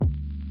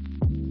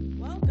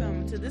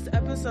to this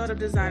episode of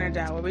Designer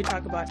Down, where we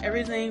talk about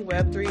everything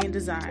Web3 and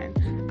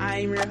design. I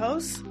am your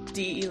host,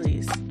 Dee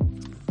Elise.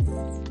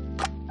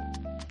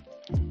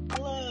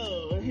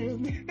 Hello,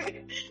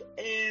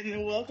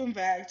 and welcome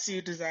back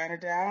to Designer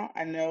Down.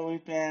 I know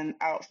we've been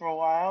out for a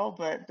while,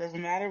 but it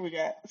doesn't matter. We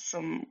got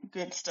some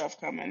good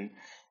stuff coming.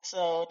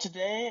 So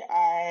today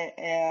I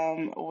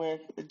am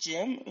with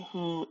Jim,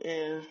 who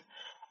is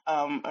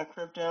a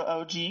crypto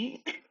OG.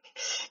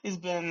 He's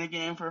been in the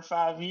game for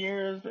 5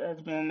 years. Has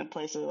been in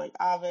places like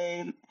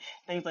Aave,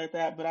 things like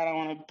that. But I don't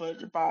want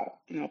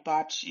to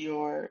botch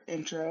your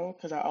intro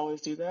because I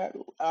always do that.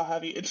 I'll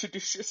have you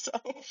introduce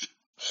yourself.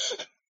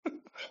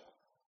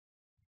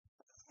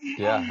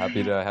 Yeah,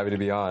 happy to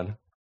be on.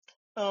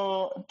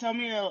 So tell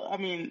me,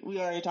 we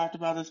already talked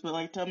about this,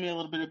 but tell me a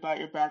little bit about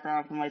your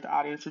background from the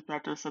audience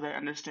perspective, so they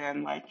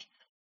understand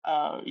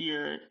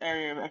your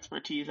area of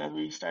expertise as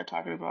we start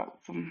talking about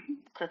some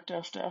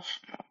crypto stuff.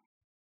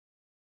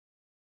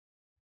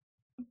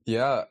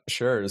 Yeah,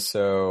 sure.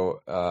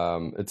 So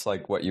it's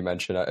like what you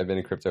mentioned. I've been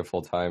in crypto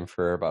full time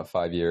for about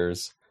 5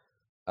 years,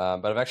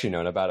 but I've actually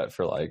known about it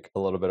for a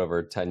little bit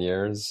over 10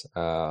 years.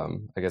 I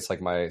guess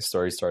my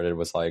story started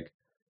was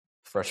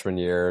freshman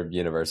year of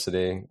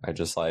university. I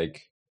just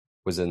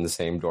was in the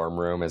same dorm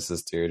room as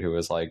this dude who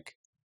was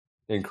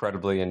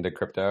incredibly into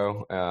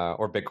crypto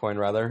or Bitcoin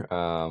rather,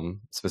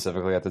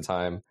 specifically at the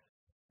time.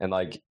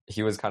 And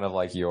he was kind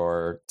of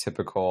your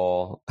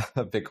typical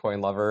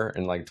Bitcoin lover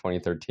in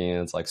 2013.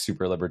 It's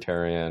super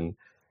libertarian,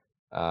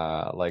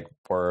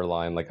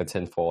 borderline a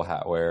tinfoil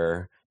hat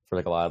wear for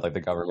a lot of the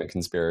government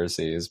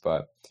conspiracies.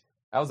 But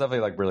I was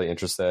definitely really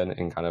interested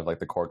in kind of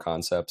the core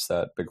concepts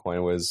that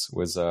Bitcoin was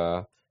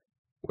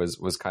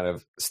kind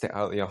of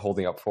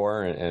holding up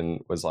for,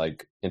 and was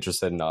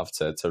interested enough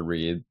to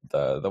read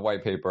the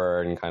white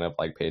paper and kind of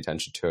pay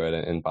attention to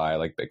it and buy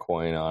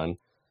Bitcoin on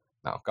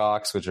Mt.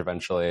 Gox, which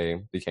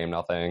eventually became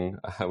nothing,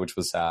 which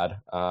was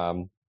sad.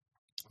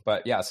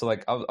 But yeah, so I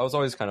was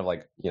always kind of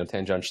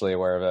tangentially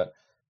aware of it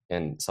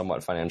and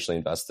somewhat financially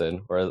invested,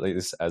 or at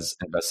least as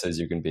invested as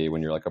you can be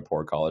when you're a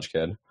poor college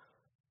kid.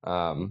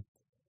 But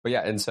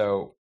yeah, and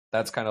so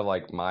that's kind of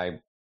my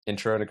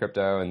intro to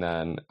crypto, and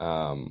then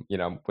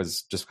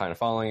was just kind of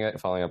following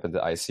up into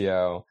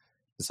ICO,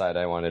 decided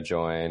I want to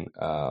join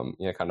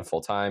kind of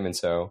full time. And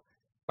so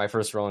my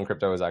first role in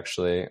crypto was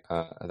actually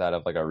that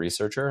of a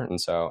researcher.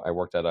 And so I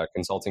worked at a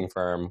consulting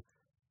firm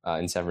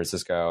in San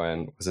Francisco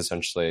and was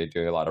essentially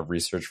doing a lot of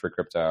research for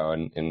crypto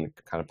and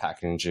kind of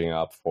packaging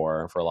up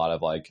for a lot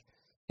of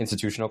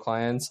institutional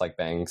clients like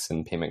banks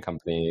and payment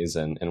companies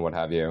and what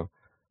have you.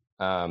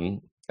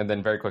 And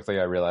then very quickly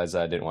I realized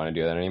that I didn't want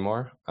to do that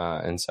anymore.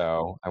 And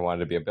so I wanted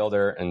to be a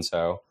builder. And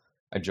so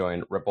I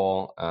joined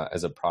Ripple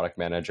as a product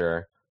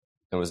manager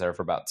and was there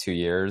for about 2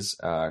 years,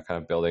 kind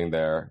of building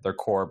their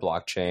core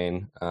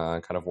blockchain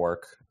kind of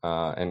work,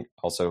 and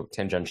also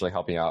tangentially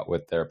helping out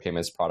with their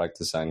payments product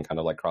to send kind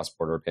of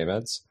cross-border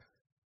payments.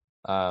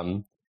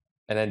 And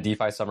then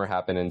DeFi summer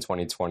happened in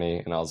 2020,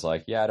 and I was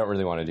yeah, I don't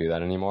really want to do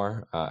that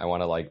anymore. I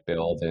want to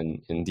build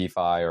in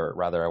DeFi, or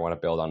rather I want to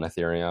build on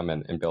Ethereum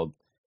and build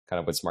kind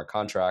of with smart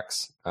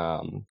contracts,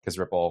 because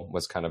Ripple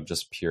was kind of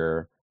just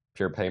pure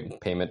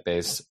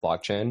payment-based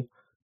blockchain.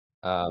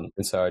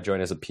 And so I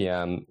joined as a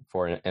PM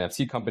for an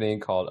NFT company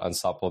called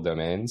Unstoppable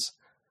Domains,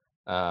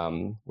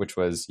 which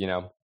was,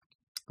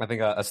 I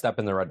think a step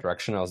in the right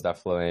direction. I was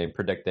definitely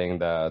predicting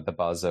the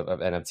buzz of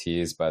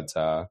NFTs, but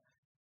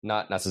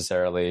not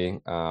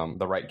necessarily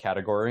the right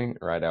category,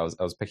 right? I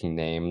was picking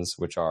names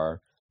which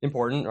are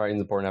important, right? It's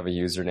important to have a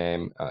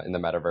username in the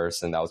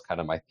metaverse, and that was kind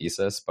of my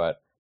thesis. But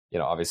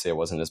obviously it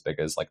wasn't as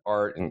big as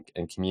art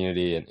and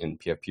community and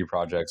PFP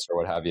projects or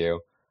what have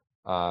you.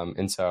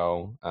 And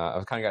so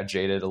I kind of got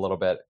jaded a little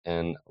bit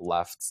and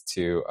left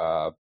to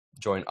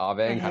join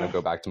Aave and kind of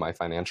go back to my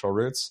financial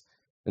roots.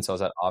 And so I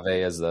was at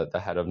Aave as the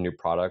head of new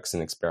products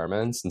and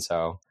experiments. And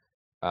so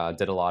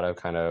did a lot of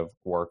kind of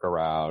work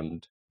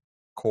around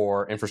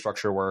core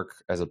infrastructure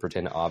work as it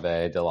pertained to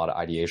Aave, did a lot of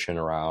ideation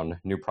around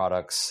new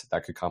products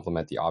that could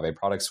complement the Aave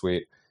product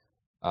suite.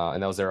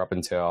 And that was there up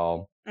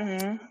until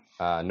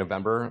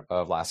November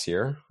of last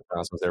year. So I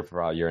was there for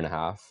about a year and a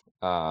half.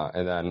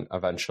 And then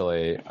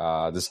eventually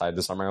decided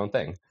to start my own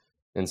thing.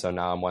 And so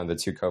now I'm one of the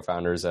 2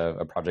 co-founders of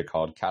a project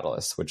called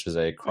Catalyst, which is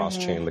a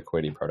cross-chain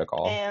liquidity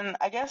protocol. And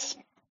I guess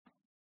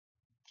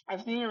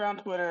I've seen you around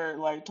Twitter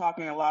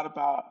talking a lot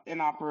about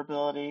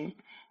interoperability,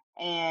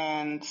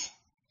 and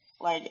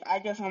I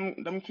guess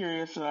I'm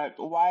curious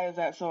why is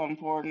that so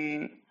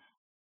important,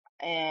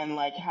 and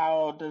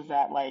how does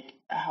that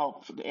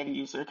help the end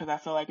user? Because I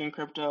feel in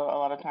crypto a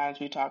lot of times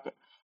we talk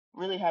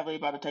really heavily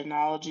about the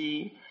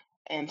technology,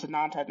 and to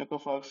non-technical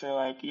folks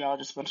they're y'all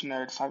just a bunch of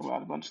nerds talking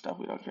about a bunch of stuff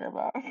we don't care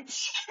about.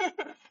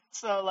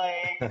 So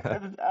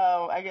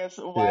I guess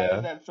why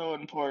is that so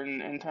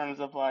important in terms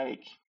of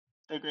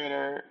the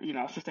greater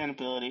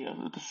sustainability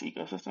of this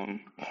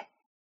ecosystem?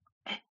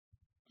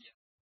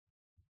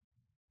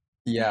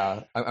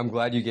 Yeah, I'm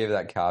glad you gave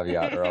that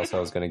caveat, or else I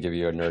was going to give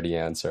you a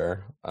nerdy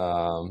answer.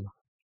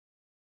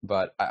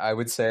 But I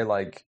would say,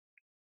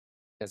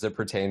 as it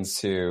pertains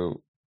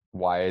to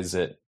why is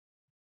it,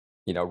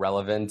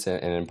 relevant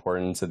and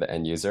important to the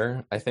end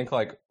user? I think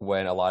like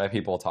when a lot of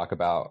people talk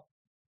about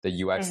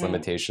the UX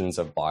limitations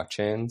of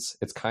blockchains,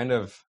 it's kind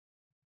of,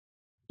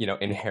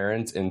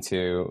 inherent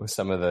into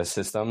some of the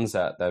systems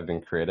that have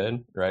been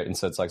created, right? And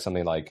so it's like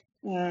something like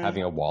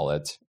having a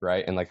wallet,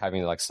 right? And like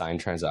having to like sign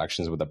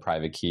transactions with a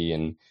private key,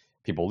 and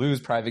people lose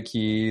private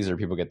keys, or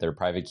people get their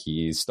private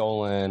keys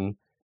stolen,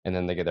 and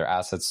then they get their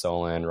assets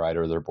stolen, right?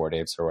 Or their Bored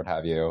Apes or what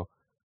have you.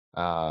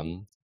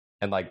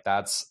 And like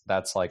that's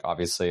like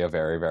obviously a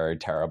very, very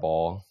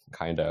terrible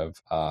kind of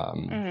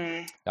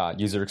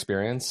user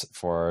experience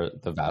for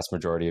the vast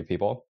majority of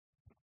people.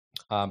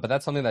 But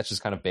that's something that's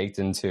just kind of baked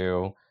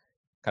into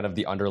kind of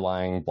the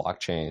underlying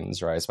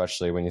blockchains, right?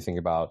 Especially when you think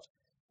about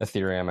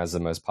Ethereum as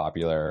the most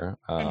popular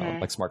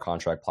like smart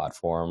contract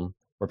platform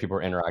where people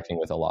are interacting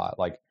with a lot.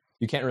 Like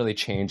you can't really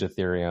change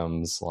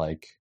Ethereum's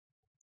like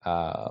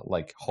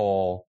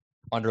whole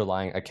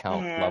underlying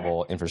account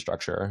level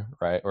infrastructure,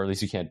 right? Or at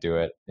least you can't do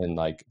it in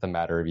like the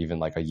matter of even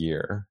like a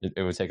year.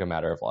 It would take a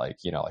matter of like,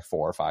 like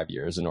 4 or 5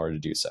 years in order to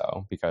do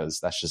so, because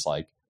that's just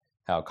like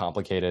how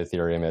complicated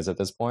Ethereum is at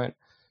this point.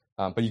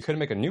 But you could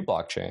make a new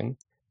blockchain.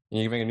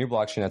 You can make a new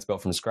blockchain that's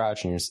built from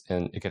scratch, and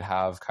it could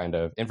have kind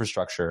of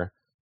infrastructure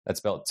that's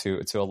built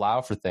to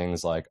allow for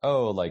things like,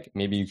 like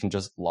maybe you can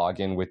just log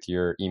in with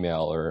your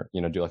email, or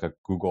do like a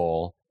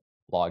Google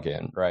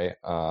login, right?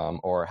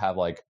 Or have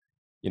like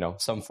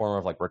some form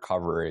of like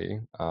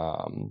recovery,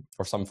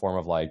 or some form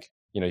of like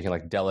you can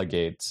like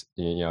delegate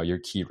your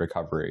key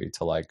recovery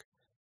to like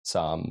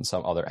some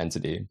other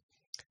entity,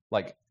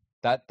 like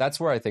that's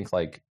where I think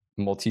like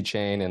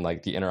multi-chain and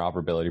like the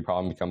interoperability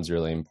problem becomes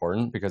really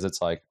important, because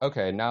it's like,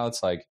 okay, now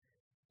it's like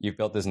you've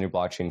built this new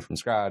blockchain from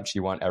scratch.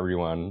 You want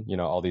everyone,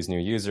 all these new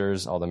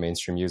users, all the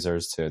mainstream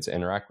users to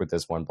interact with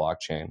this one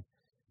blockchain,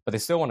 but they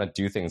still want to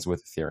do things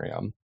with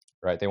Ethereum,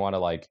 right? They want to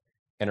like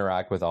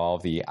interact with all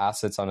the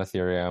assets on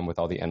Ethereum, with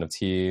all the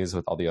NFTs,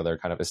 with all the other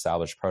kind of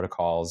established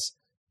protocols.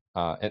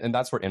 And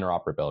that's where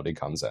interoperability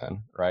comes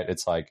in, right?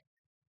 It's like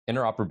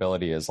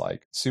interoperability is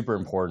like super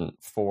important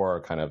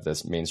for kind of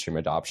this mainstream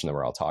adoption that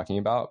we're all talking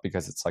about,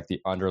 because it's like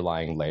the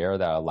underlying layer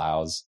that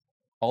allows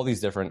all these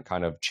different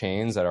kind of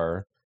chains that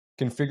are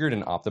configured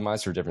and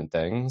optimized for different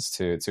things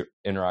to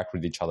interact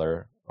with each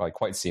other like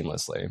quite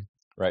seamlessly,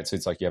 right? So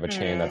it's like you have a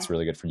chain that's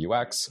really good for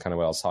UX, kind of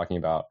what I was talking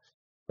about,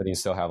 but then you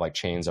still have like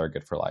chains that are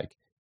good for like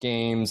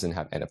games and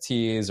have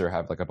NFTs, or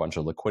have like a bunch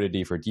of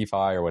liquidity for DeFi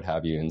or what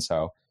have you. And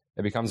so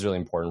it becomes really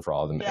important for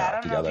all of them to Yeah, I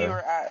interact don't know if you together.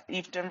 were at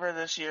ETH Denver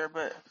this year,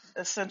 but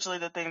essentially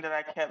the thing that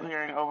I kept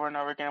hearing over and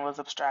over again was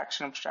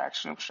abstraction,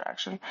 abstraction,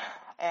 abstraction.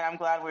 And I'm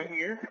glad we're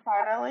here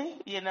finally,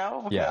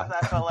 because Yeah.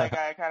 I felt like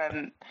I kind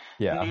of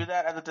Yeah. knew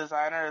that as a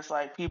designer. It's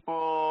like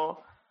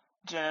people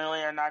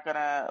generally are not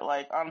gonna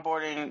like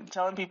onboarding,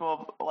 telling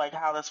people like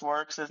how this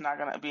works is not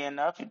gonna be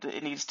enough.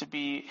 It needs to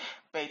be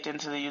baked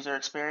into the user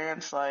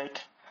experience.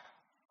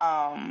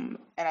 And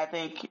I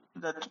think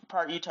the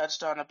part you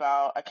touched on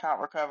about account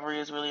recovery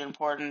is really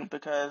important,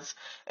 because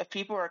if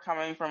people are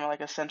coming from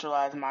like a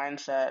centralized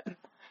mindset,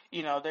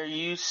 they're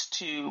used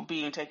to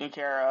being taken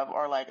care of,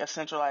 or like a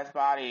centralized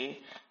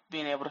body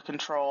being able to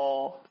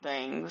control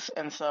things.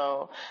 And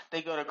so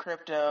they go to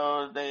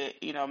crypto, they,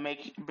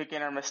 make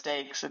beginner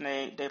mistakes, and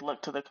they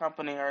look to the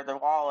company or the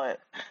wallet,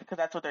 because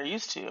that's what they're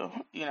used to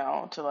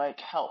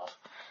like help.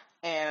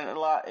 And a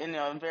lot, in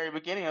the very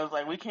beginning, it was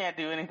like, we can't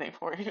do anything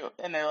for you.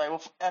 And they're like,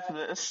 well, F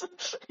this,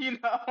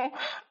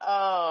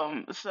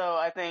 So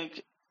I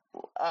think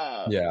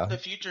Yeah. the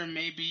future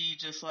may be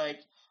just like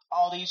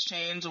all these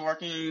chains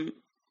working,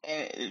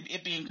 and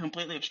it being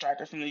completely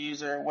abstracted from the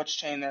user, which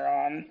chain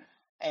they're on,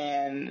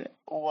 and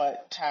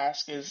what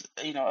task is,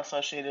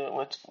 associated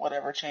with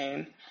whatever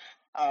chain.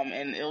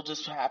 And it'll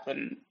just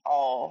happen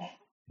all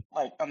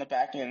like on the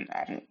back end,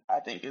 I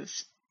think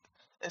is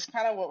it's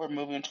kind of what we're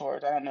moving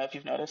towards. I don't know if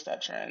you've noticed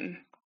that trend.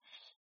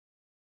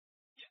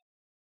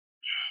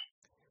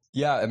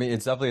 Yeah, I mean,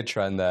 it's definitely a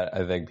trend that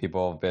I think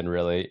people have been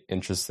really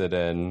interested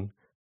in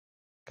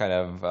kind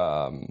of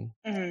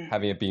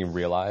having it being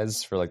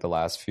realized for like the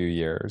last few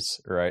years,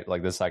 right?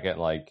 Like the second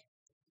like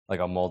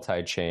a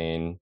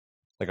multi-chain,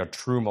 like a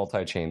true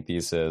multi-chain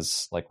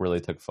thesis like really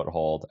took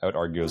foothold. I would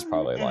argue it was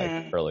probably like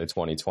early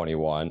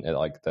 2021 at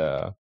like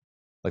the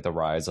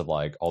rise of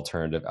like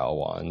alternative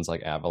L1s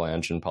like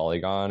Avalanche and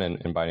Polygon and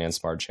Binance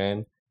Smart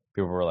Chain.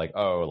 People were like,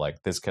 oh,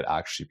 like this could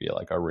actually be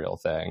like a real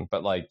thing.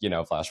 But like,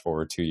 flash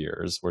forward 2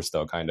 years, we're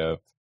still kind of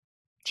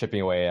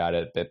chipping away at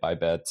it bit by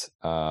bit.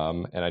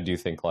 And I do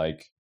think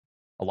like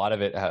a lot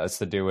of it has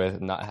to do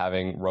with not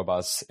having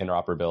robust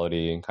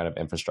interoperability and kind of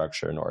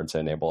infrastructure in order to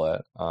enable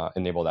it,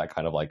 enable that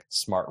kind of like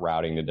smart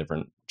routing to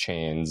different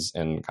chains,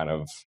 and kind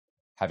of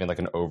having like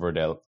an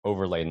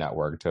overlay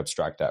network to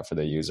abstract that for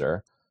the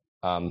user.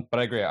 But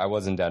I agree. I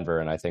was in Denver,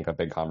 and I think a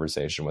big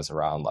conversation was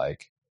around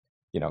like,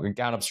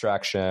 GAN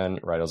abstraction,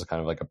 right? It was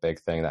kind of like a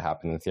big thing that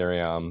happened in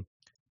Ethereum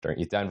during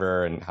ETH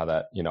Denver, and how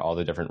that, all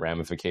the different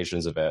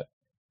ramifications of it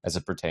as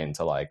it pertained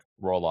to like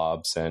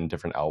rollups and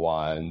different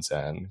L1s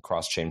and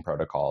cross-chain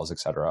protocols,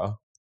 etc.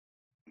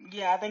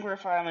 Yeah, I think we're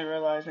finally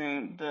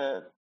realizing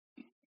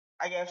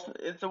I guess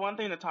it's the one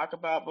thing to talk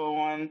about, but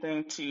one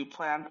thing to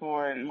plan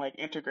for and like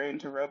integrate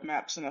into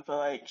roadmaps. And I feel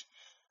like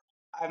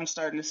I'm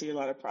starting to see a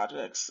lot of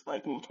projects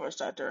like move towards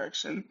that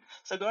direction.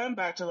 So going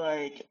back to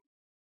like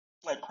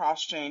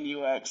cross-chain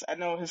UX, I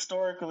know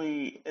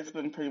historically it's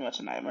been pretty much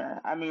a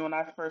nightmare. I mean, when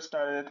I first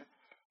started,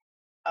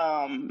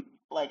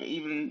 like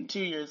even 2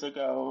 years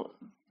ago,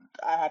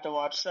 I had to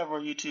watch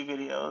several YouTube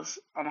videos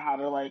on how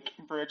to like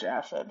bridge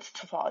assets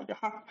to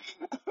Polygon.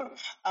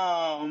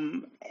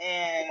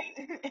 And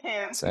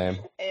and Same.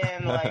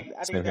 like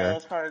I think Same that here.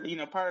 was part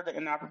of part of the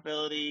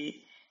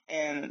inoperability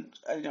and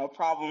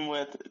problem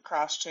with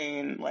cross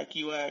chain like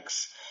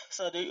UX.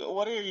 So,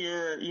 what are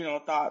your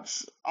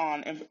thoughts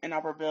on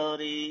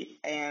inoperability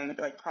and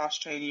like cross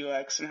chain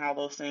UX and how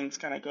those things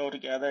kind of go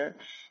together,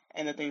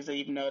 and the things that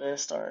you've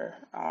noticed or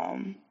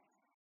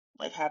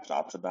like have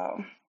thoughts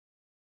about?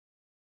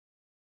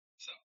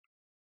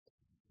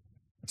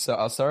 So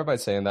I'll start by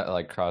saying that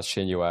like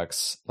cross-chain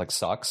UX like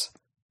sucks.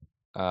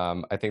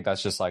 I think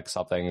that's just like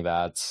something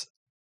that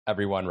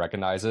everyone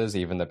recognizes,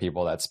 even the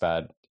people that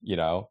spent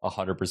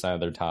 100% of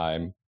their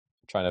time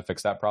trying to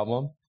fix that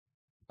problem.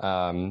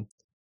 Um,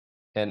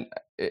 and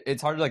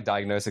it's hard to like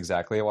diagnose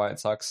exactly why it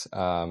sucks.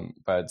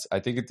 But I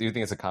do think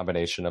it's a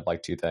combination of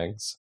like two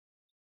things.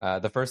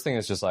 The first thing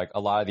is just like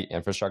a lot of the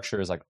infrastructure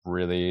is like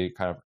really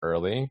kind of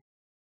early,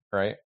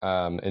 right?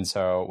 And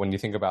so when you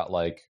think about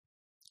like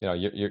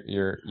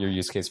your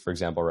use case, for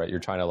example, right, you're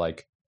trying to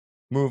like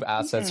move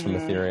assets from Mm-hmm.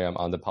 Ethereum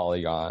onto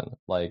Polygon,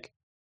 like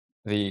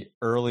the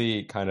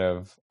early kind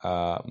of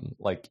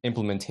like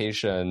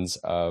implementations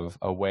of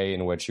a way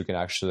in which you can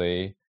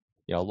actually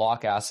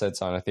lock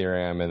assets on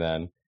Ethereum and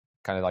then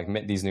kind of like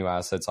mint these new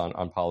assets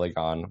on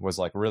Polygon was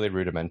like really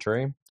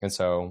rudimentary. And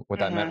so what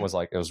that meant Mm-hmm. was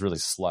like it was really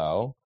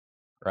slow,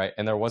 right?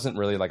 And there wasn't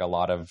really like a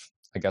lot of,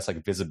 I guess,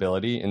 like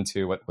visibility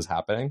into what was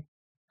happening.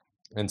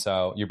 And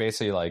so you're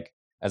basically like,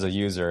 as a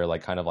user,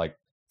 like kind of like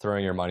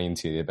throwing your money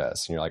into the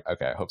abyss. And you're like,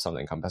 okay, I hope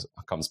something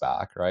comes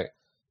back, right?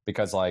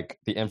 Because like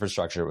the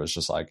infrastructure was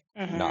just like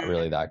not Mm-hmm.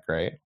 really that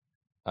great.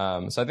 So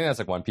I think that's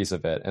like one piece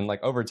of it. And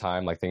like over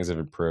time, like things have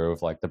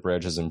improved. Like the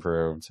bridge has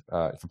improved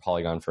for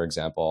Polygon, for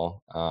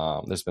example.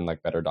 There's been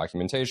like better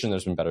documentation.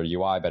 There's been better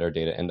UI, better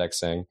data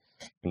indexing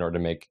in order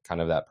to make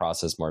kind of that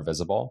process more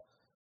visible.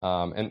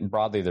 And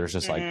broadly, there's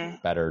just like Mm-hmm.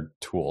 better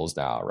tools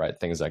now, right?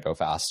 Things that go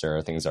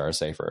faster, things that are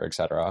safer,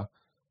 etc.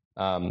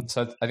 So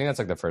I think that's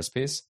like the first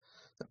piece.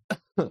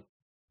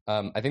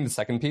 I think the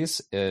second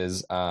piece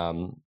is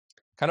kind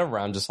of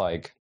around just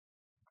like,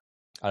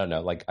 I don't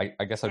know, like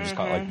I guess I would just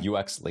call it like Mm-hmm.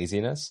 UX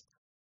laziness,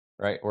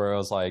 right? Where it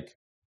was like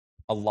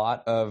a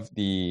lot of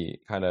the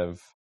kind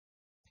of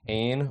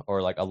pain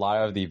or like a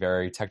lot of the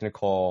very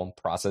technical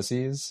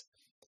processes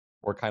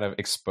were kind of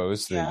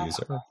exposed to the Yeah.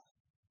 user.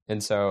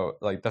 And so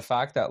like the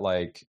fact that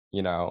like,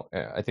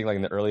 I think like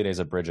in the early days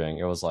of bridging,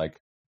 it was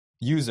like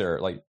user,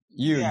 like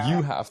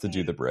you Yeah. have to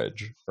do the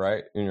bridge,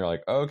 right? And you're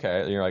like,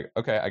 okay. And you're like,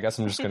 okay, I guess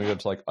I'm just gonna go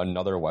to like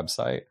another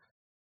website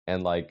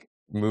and like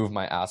move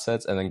my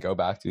assets and then go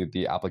back to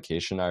the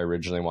application I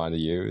originally wanted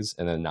to use.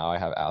 And then now I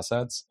have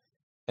assets.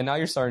 And now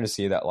you're starting to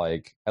see that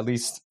like at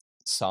least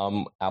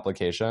some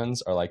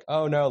applications are like,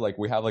 oh no, like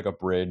we have like a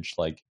bridge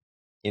like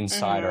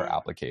inside our Mm-hmm.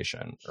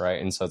 application,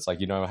 right? And so it's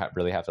like you don't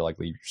really have to like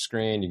leave your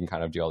screen. You can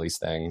kind of do all these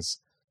things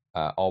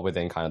all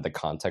within kind of the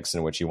context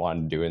in which you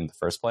wanted to do it in the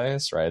first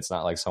place, right? It's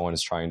not like someone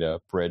is trying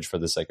to bridge for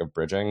the sake of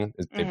bridging.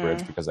 They bridge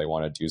Mm-hmm. because they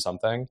want to do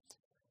something.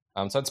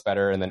 So it's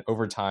better. And then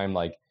over time,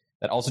 like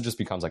that also just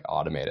becomes like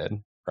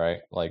automated,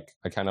 right? Like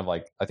I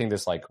think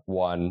this like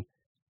one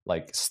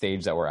like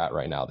stage that we're at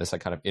right now, this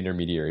like kind of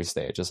intermediary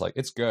stage is like,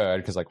 it's good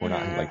because like we're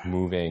not Mm-hmm. like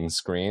moving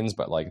screens,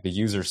 but like the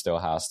user still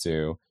has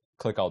to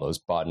click all those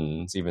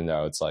buttons, even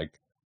though it's like,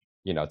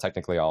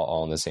 technically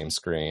all on the same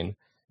screen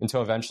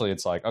until eventually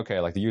it's like, okay,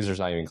 like the user's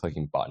not even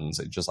clicking buttons.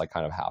 It just like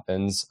kind of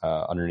happens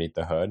underneath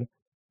the hood.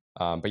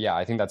 But yeah,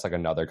 I think that's like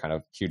another kind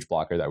of huge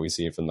blocker that we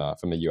see from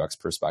the UX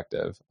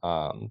perspective.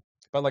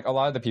 But like a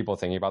lot of the people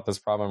thinking about this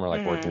problem are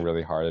like working Mm-hmm.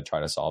 really hard to try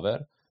to solve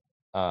it.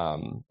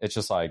 It's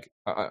just like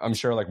I'm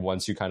sure like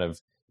once you kind of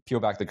peel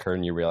back the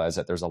curtain, you realize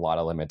that there's a lot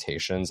of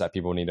limitations that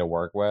people need to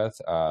work with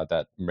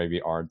that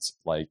maybe aren't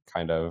like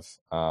kind of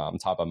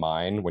top of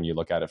mind when you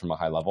look at it from a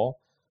high level.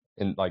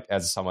 And like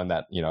as someone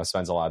that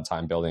spends a lot of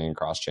time building in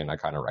cross chain, I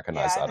kind of Yeah,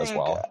 recognize I that as think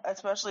well.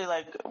 especially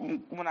like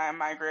when I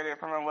migrated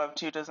from a Web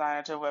 2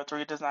 designer to a Web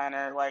 3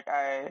 designer, like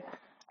I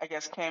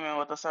guess came in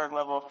with a certain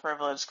level of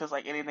privilege because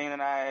like anything that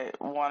I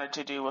wanted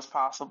to do was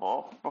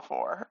possible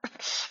before,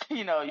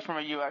 from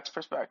a UX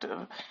perspective.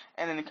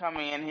 And then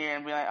coming in here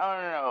and being like,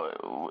 oh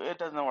no, it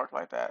doesn't work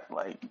like that.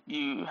 Like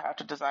you have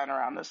to design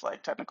around this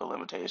like technical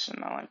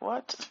limitation. I'm like,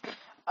 what?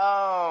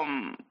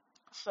 Um,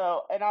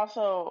 so and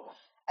also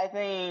I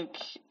think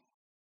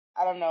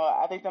I don't know.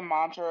 I think the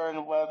mantra in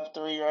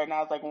Web3 right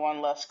now is like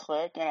one less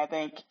click, and I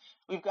think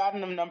we've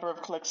gotten the number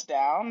of clicks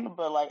down.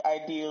 But like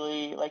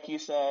ideally, like you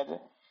said,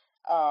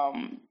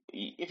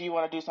 if you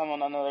want to do something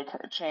on another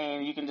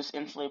chain, you can just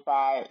instantly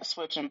buy,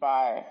 switch and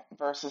buy,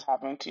 versus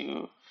having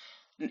to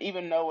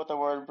even know what the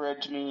word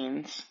bridge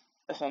means,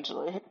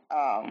 essentially.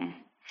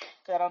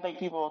 'Cause I don't think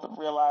people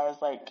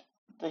realize like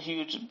the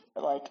huge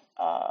like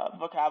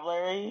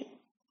vocabulary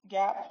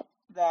gap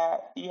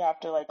that you have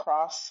to like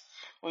cross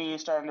when you're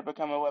starting to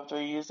become a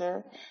Web3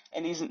 user.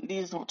 And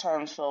these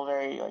terms feel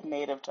very like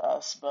native to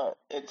us, but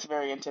it's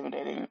very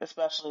intimidating,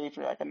 especially if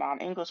you're like a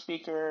non-English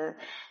speaker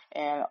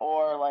and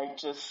or like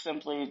just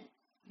simply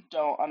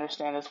don't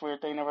understand this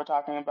weird thing that we're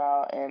talking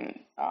about.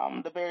 And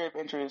the barrier of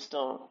entry is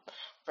still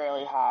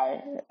fairly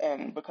high,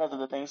 and because of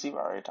the things you've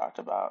already talked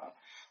about.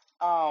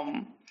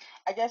 Um,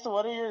 I guess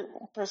what are your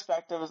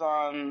perspectives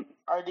on,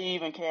 or do you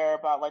even care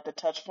about like the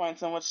touch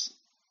points in which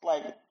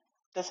like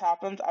this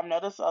happens? I've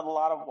noticed a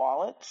lot of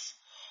wallets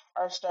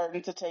are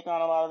starting to take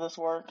on a lot of this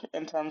work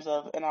in terms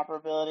of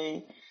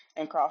interoperability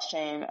and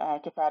cross-chain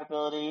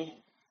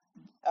compatibility.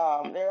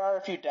 There are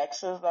a few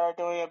dexes that are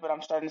doing it, but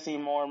I'm starting to see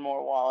more and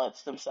more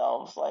wallets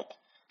themselves like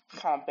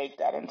kind of bake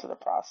that into the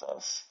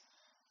process.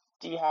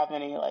 Do you have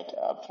any like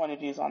point of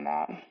views on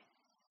that?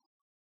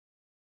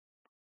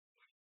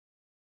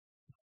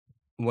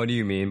 What do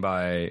you mean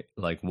by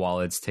like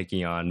wallets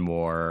taking on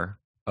more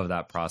of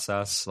that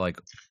process? Like,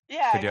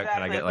 Yeah, can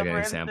I exactly. get So like an for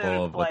example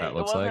instance, of what like that it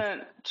looks like?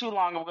 wasn't too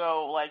long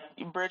ago, like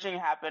bridging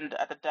happened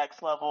at the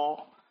DEX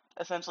level,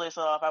 essentially.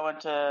 So if I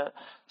went to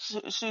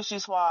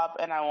Sushi Swap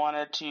and I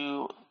wanted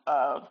to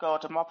go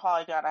to my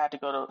Polygon, I had to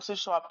go to Sushi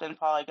Swap, then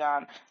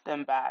Polygon,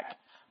 then back.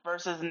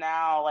 Versus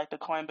now, like the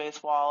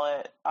Coinbase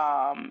wallet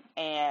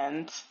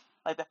and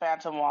like the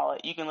Phantom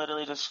wallet, you can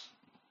literally just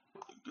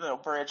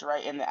bridge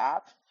right in the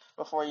app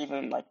before you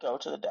even like go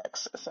to the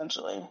DEX,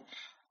 essentially.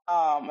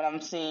 And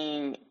I'm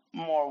seeing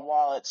more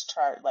wallets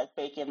try like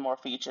bake in more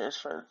features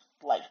for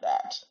like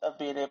that of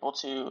being able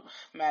to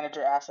manage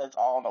your assets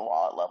all on the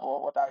wallet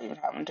level without even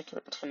having to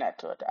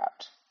connect to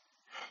adapt.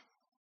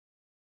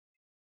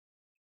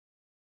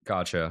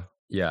 Gotcha.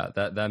 Yeah,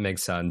 that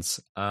makes sense.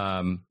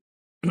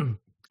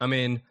 I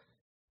mean,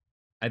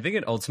 I think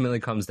it ultimately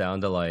comes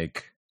down to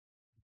like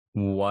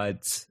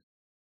what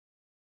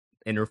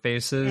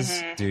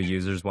interfaces Mhm. do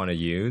users want to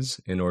use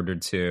in order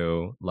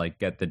to like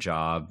get the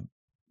job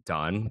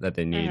done that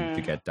they need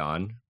to Mhm. get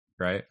done,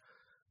 right?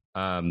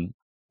 Um,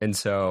 and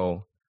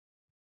so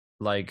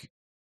like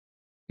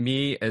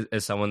me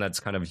as someone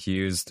that's kind of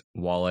used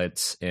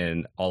wallets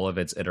in all of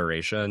its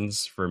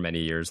iterations for many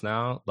years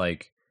now,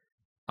 like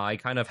I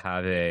kind of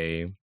have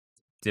a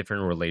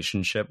different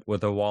relationship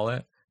with a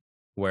wallet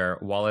where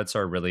wallets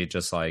are really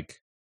just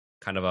like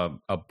kind of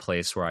a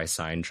place where I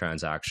sign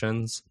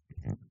transactions,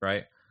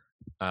 right?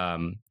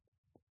 Um,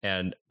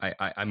 and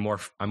I'm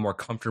more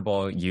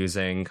comfortable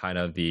using kind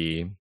of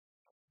the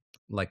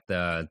like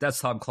the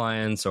desktop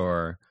clients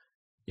or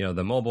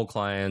the mobile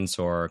clients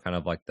or kind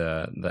of like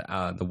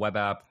the web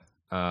app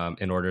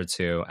in order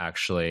to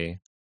actually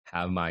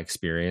have my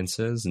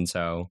experiences. And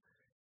so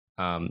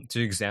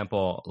to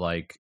example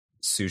like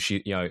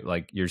sushi,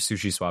 like your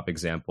sushi swap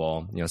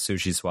example,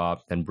 sushi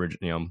swap, then bridge,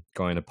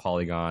 going to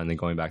Polygon, then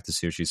going back to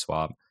sushi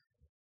swap.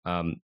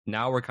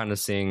 Now we're kind of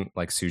seeing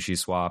like sushi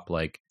swap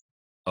like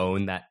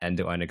own that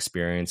end-to-end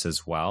experience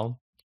as well,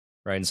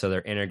 right? And so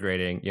they're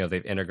integrating,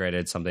 they've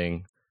integrated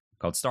something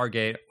called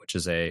Stargate, which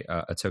is a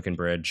token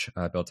bridge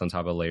built on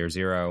top of layer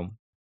zero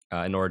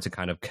in order to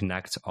kind of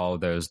connect all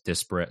of those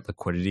disparate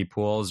liquidity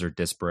pools or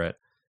disparate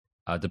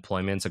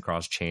deployments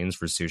across chains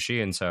for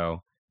sushi. And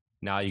so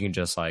now you can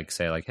just like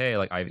say like, hey,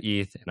 like I have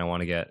ETH and I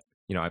want to get,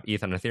 I have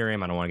ETH on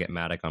Ethereum and I want to get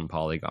Matic on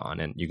Polygon.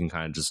 And you can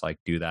kind of just like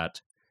do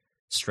that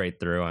straight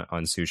through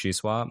on Sushi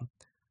Swap.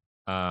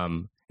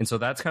 And so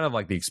that's kind of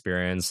like the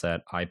experience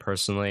that I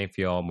personally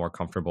feel more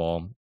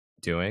comfortable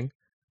doing.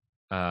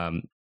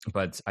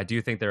 But I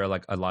do think there are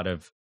like a lot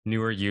of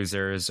newer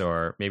users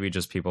or maybe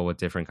just people with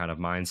different kind of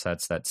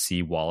mindsets that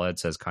see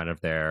wallets as kind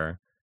of their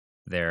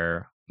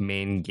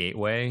main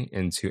gateway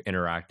into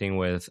interacting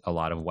with a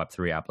lot of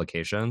Web3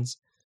 applications.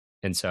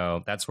 And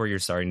so that's where you're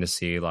starting to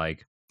see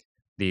like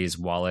these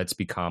wallets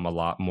become a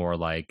lot more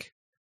like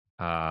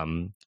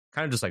kind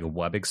of just like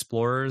web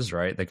explorers,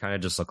 right? They kind of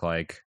just look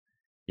like,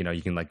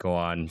 you can like go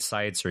on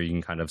sites or you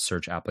can kind of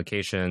search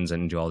applications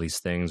and do all these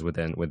things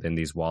within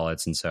these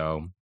wallets. And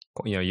so,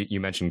 you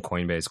mentioned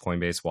Coinbase.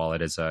 Coinbase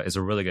wallet is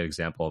a really good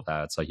example of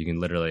that. It's like you can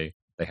literally,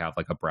 they have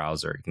like a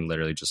browser. You can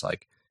literally just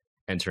like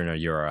enter in a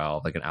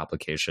URL, like an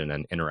application,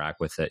 and interact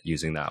with it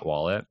using that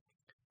wallet.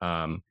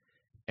 And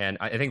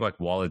I think like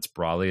wallets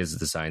broadly as a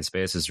design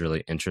space is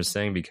really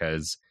interesting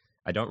because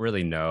I don't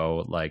really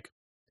know like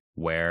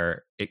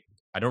where it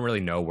I don't really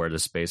know where the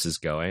space is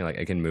going. Like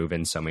it can move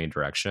in so many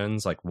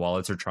directions. Like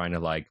wallets are trying to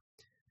like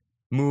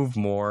move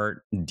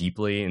more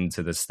deeply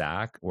into the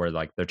stack where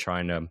like they're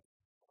trying to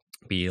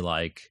be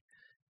like,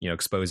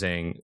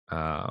 exposing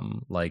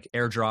like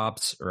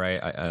airdrops,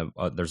 right?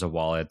 There's a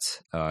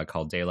wallet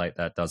called Daylight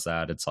that does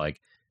that. It's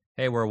like,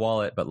 hey, we're a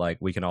wallet, but like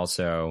we can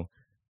also,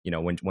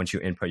 once you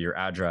input your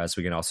address,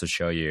 we can also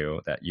show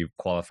you that you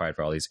qualified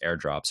for all these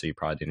airdrops. So you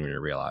probably didn't even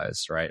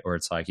realize, right? Or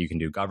it's like you can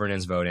do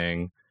governance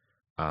voting.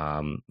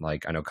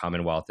 Like I know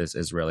Commonwealth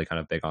is really kind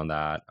of big on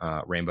that.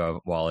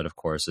 Rainbow Wallet, of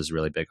course, is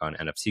really big on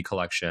NFT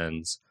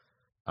collections.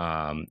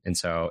 And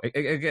so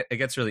it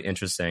gets really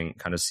interesting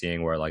kind of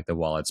seeing where like the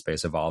wallet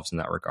space evolves in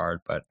that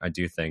regard. But I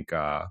do think,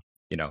 I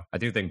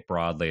do think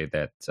broadly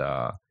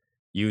that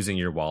using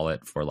your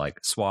wallet for like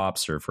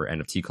swaps or for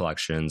NFT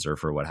collections or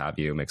for what have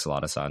you makes a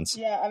lot of sense.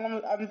 Yeah,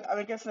 and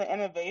I guess the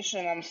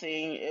innovation I'm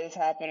seeing is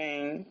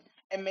happening,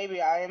 and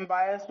maybe I am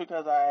biased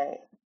because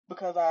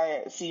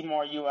I see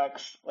more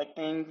UX like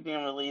things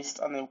being released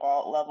on the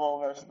wallet level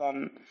versus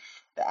on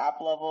the app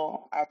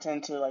level. I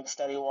tend to like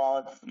study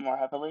wallets more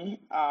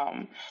heavily.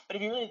 But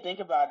if you really think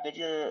about it, if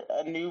you're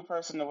a new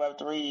person to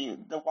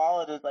Web3, the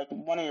wallet is like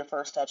one of your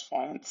first touch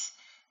points,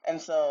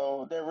 and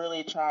so they're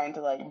really trying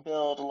to like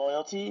build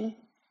loyalty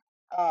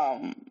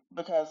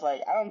because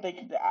like I don't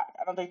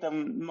think the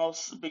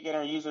most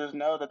beginner users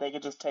know that they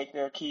could just take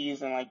their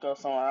keys and like go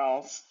somewhere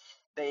else.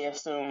 They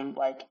assume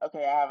like,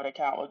 okay, I have an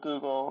account with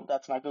Google,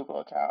 that's my Google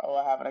account. Oh,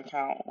 I have an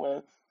account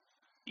with,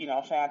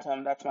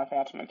 Phantom, that's my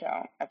Phantom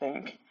account, I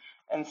think.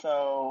 And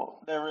so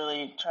they're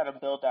really trying to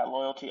build that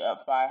loyalty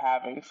up by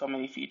having so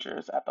many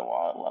features at the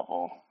wallet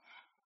level.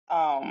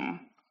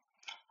 Um,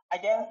 I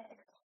guess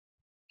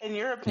in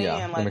your Yeah,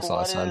 opinion, that like makes a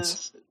lot of what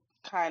sense. is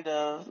kind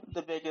of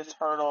the biggest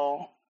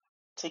hurdle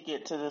to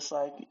get to this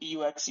like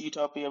UX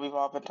utopia we've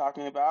all been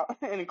talking about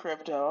in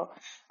crypto?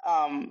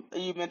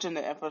 You mentioned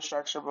the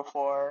infrastructure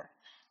before,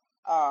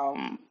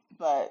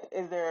 but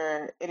is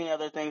there any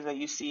other things that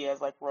you see as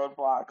like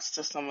roadblocks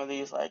to some of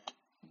these like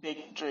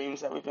big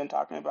dreams that we've been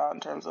talking about in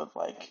terms of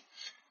like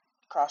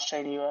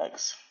cross-chain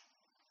UX?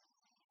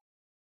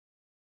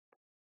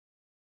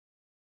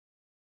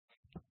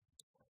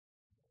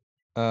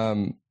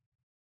 Um,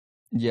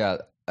 yeah,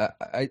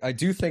 I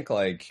do think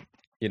like,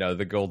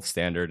 the gold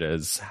standard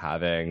is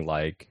having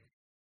like,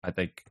 I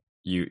think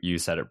you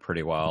said it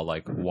pretty well,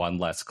 like one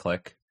less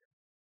click.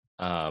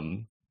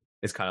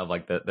 Is kind of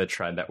like the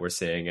trend that we're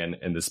seeing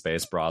in the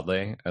space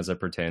broadly as it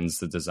pertains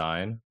to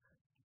design.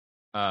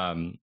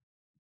 Um,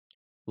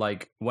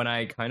 like when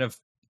I kind of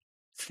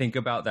think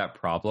about that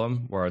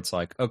problem where it's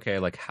like, okay,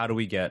 like how do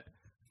we get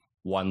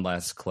one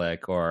less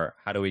click, or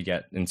how do we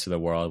get into the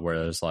world where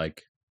there's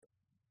like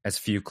as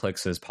few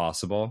clicks as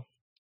possible?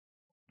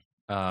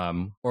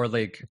 Or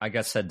like, I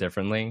guess said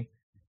differently,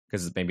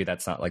 because maybe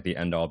that's not like the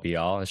end all be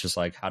all. It's just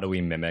like, how do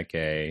we mimic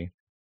a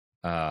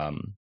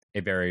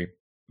very,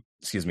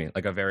 excuse me,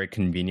 like a very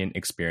convenient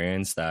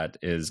experience that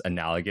is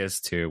analogous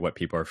to what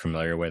people are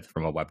familiar with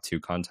from a Web 2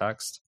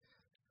 context?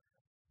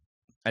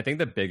 I think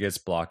the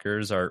biggest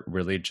blockers are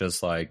really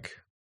just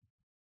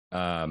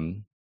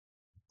um,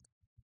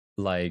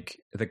 like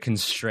the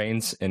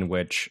constraints in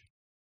which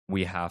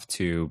we have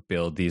to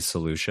build these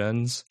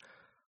solutions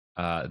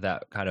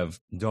that kind of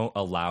don't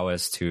allow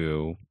us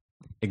to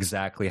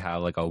exactly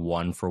have like a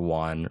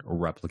one-for-one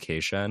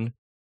replication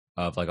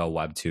of like a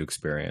Web 2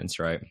 experience,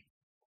 right?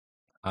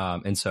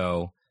 And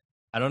so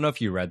I don't know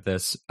if you read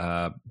this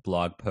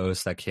blog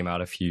post that came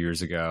out a few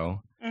years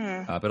ago,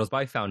 Mm-hmm. but it was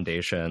by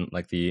Foundation,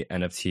 like the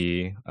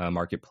NFT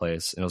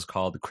marketplace, and it was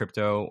called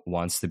 "Crypto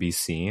Wants to Be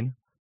Seen."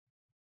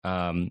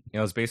 It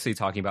was basically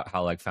talking about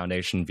how like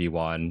Foundation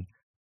V1,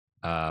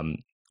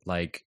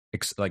 like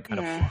kind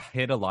of Mm-hmm.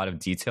 hit a lot of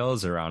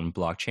details around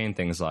blockchain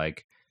things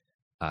like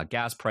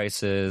gas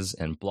prices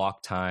and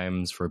block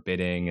times for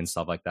bidding and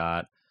stuff like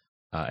that,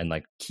 and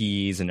like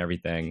keys and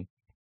everything.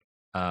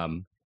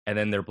 And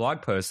then their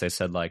blog post, they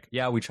said like,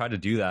 yeah, we tried to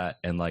do that,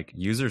 and like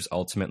users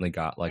ultimately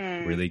got like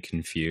really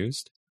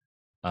confused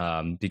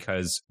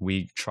because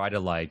we try to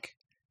like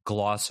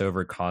gloss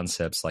over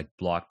concepts like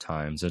block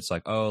times. It's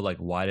like, oh, like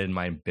why did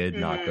my bid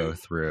not Mm-hmm. go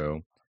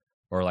through,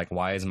 or like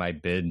why is my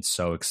bid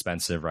so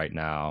expensive right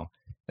now?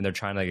 And they're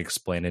trying to like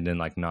explain it in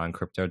like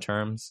non-crypto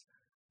terms.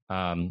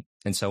 And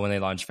so when they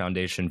launched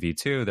Foundation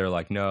V2, they're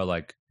like, no,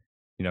 like,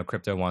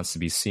 crypto wants to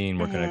be seen.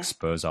 We're going to Mm-hmm.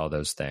 expose all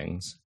those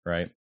things,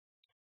 right?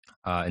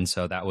 And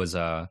so that was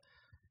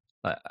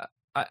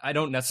I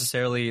don't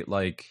necessarily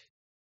like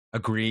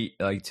agree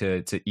like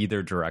to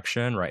either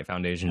direction, right?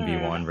 Foundation Mm-hmm.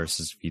 V1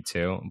 versus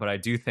V2, but I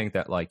do think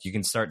that like you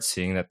can start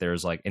seeing that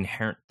there's like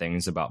inherent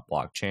things about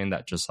blockchain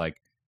that just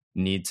like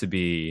need to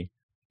be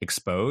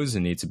exposed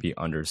and need to be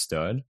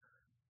understood.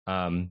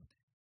 Um,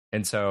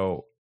 and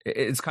so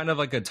it's kind of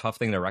like a tough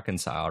thing to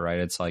reconcile, right?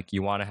 It's like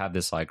you want to have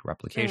this like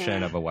replication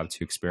Mm-hmm. of a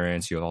Web2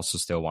 experience. You also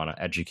still want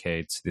to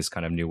educate this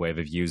kind of new wave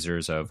of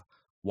users of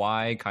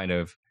why kind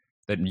of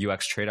the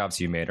UX trade-offs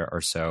you made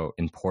are so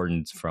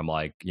important from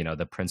like,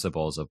 the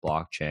principles of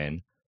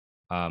blockchain.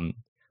 Um,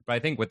 but I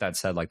think with that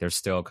said, like there's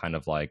still kind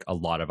of like a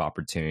lot of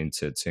opportunity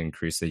to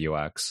increase the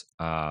UX.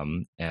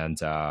 And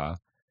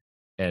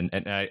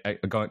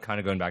going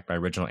back to my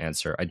original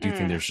answer, I do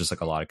think Mm-hmm. there's just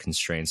like a lot of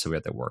constraints that we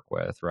have to work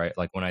with, right?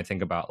 Like when I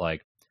think about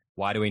like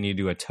why do we need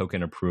to do a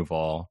token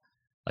approval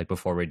like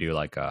before we do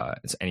like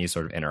it's any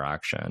sort of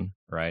interaction,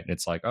 right? And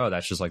it's like, oh,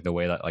 that's just like the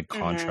way that like Mm-hmm.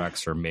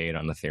 contracts are made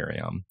on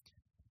Ethereum,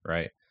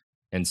 right?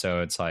 And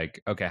so it's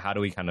like, okay, how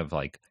do we kind of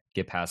like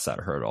get past that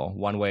hurdle?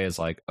 One way is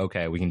like,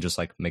 okay, we can just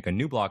like make a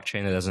new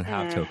blockchain that doesn't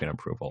have Mm-hmm. token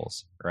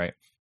approvals, right?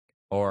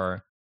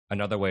 Or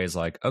another way is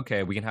like,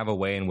 okay, we can have a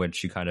way in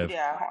which you kind of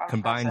Yeah, I was gonna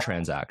combine say.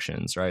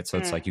 transactions, right? So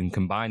it's like you can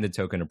combine the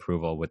token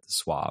approval with the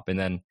swap. And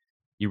then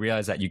you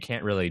realize that you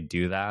can't really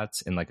do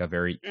that in like a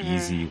very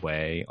easy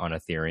way on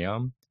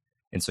Ethereum.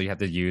 And so you have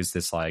to use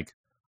this like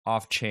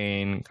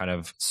off-chain kind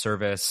of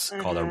service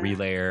called a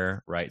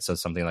relayer, right? So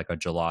something like a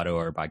Gelato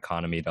or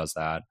Biconomy does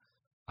that.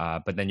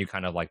 But then you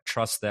kind of like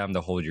trust them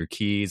to hold your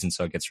keys. And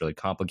so it gets really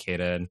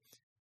complicated.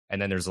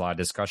 And then there's a lot of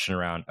discussion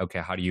around, okay,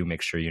 how do you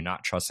make sure you're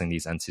not trusting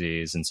these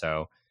entities? And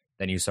so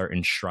then you start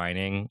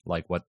enshrining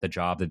like what the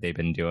job that they've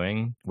been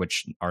doing,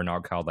 which are now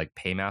called like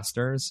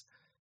paymasters.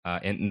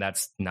 And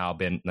that's now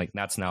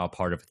a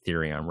part of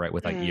Ethereum, right?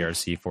 With like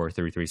ERC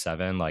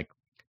 4337, like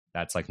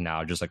that's like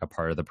now just like a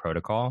part of the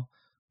protocol.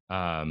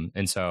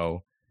 And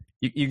so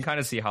you can kind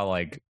of see how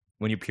like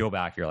when you peel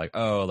back, you're like,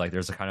 oh, like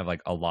there's a kind of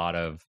like a lot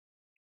of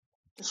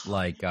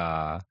like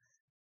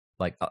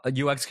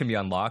UX can be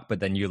unlocked, but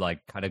then you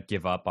like kind of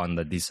give up on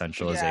the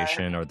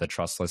decentralization or the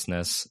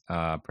trustlessness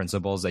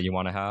principles that you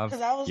want to have.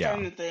 Because I was Yeah.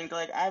 starting to think,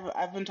 like,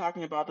 I've been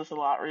talking about this a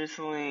lot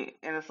recently,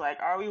 and it's like,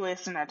 are we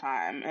wasting our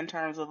time in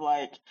terms of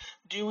like,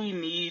 do we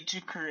need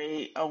to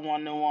create a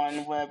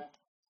one-to-one Web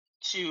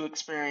 2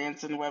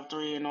 experience in Web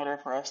 3 in order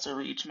for us to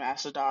reach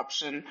mass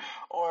adoption,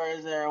 or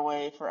is there a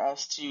way for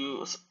us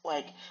to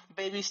like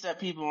baby step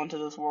people into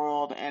this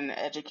world and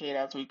educate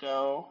as we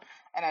go?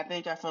 And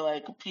I feel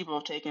like people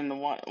have taken the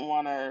one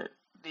or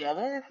the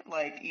other.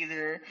 Like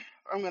either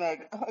I'm gonna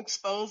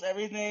expose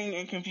everything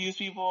and confuse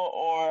people,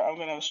 or I'm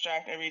gonna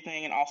abstract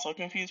everything and also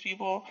confuse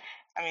people.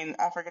 I mean,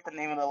 I forget the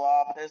name of the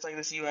law, but there's like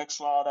this UX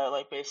law that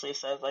like basically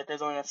says like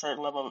there's only a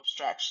certain level of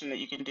abstraction that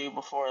you can do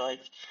before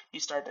like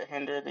you start to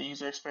hinder the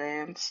user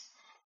experience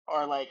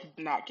or like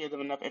not give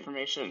them enough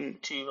information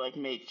to like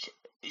make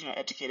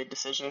educated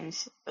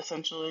decisions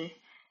essentially.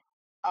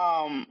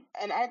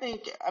 And I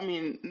think, I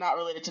mean, not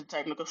related to the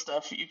technical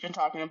stuff you've been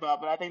talking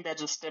about, but I think that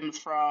just stems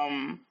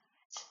from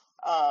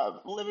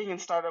living in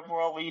startup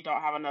world where you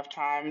don't have enough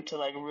time to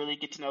like really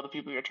get to know the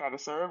people you're trying to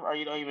serve, or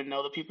you don't even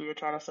know the people you're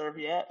trying to serve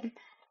yet.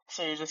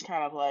 So you're just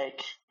kind of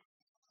like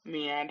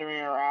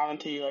meandering around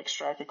until you like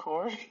strike a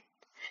chord.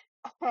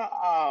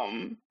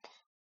 um,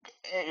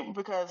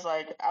 because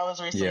like I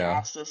was recently Yeah.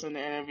 asked this in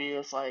the interview.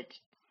 It's like,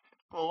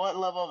 well, what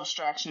level of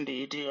abstraction do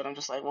you do? And I'm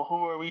just like, well,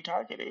 who are we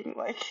targeting?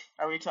 Like,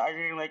 are we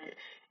targeting like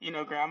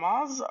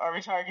grandmas? Are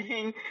we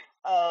targeting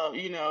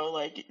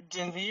like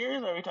Gen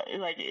Zers? Are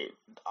we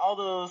all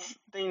those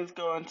things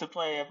go into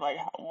play of like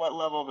what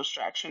level of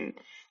abstraction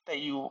that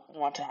you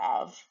want to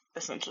have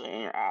essentially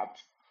in your app.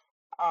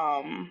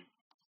 Um,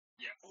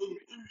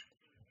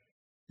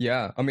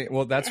 Yeah. I mean,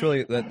 well, that's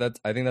really that's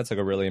I think that's like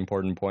a really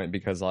important point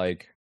because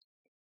like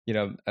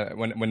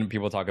when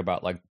people talk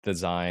about like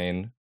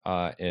design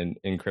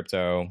in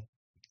crypto,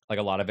 like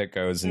a lot of it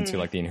goes into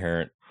like the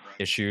inherent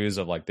issues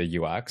of like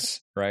the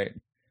UX, right?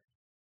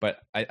 But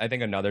I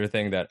think another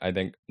thing that I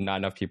think not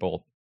enough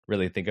people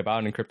really think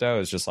about in crypto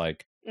is just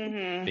like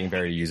being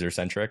very user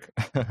centric.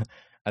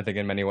 I think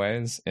in many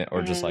ways,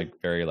 or just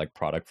like very like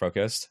product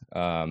focused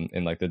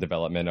in like the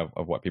development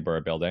of what people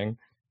are building.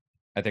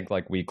 I think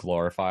like we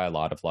glorify a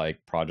lot of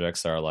like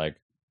projects that are like,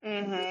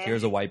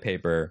 here's a white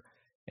paper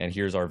and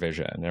here's our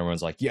vision. And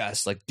everyone's like,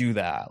 yes, like do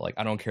that. Like,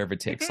 I don't care if it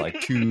takes like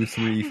 2,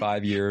 3,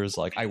 5 years.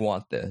 Like, I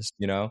want this,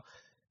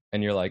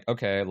 And you're like,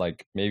 okay,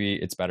 like maybe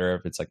it's better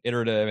if it's like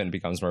iterative and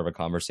becomes more of a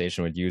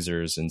conversation with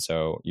users. And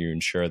so you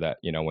ensure that,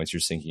 once you're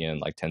sinking in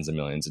like tens of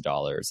millions of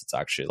dollars, it's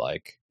actually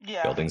like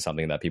building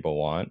something that people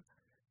want.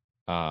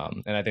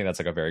 And I think that's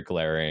like a very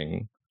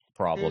glaring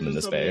problem There's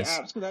in just the so many space.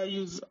 apps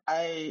because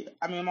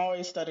I mean, I'm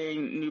always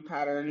studying new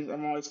patterns.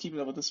 I'm always keeping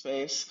up with the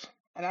space.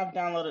 And I've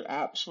downloaded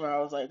apps where I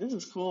was like, this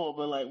is cool,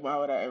 but like, why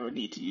would I ever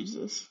need to use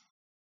this?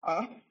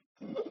 Uh,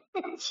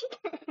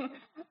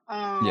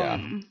 Yeah.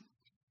 um,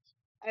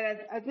 and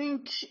I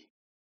think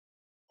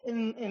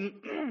in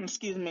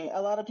excuse me,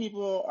 a lot of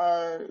people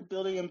are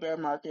building in bear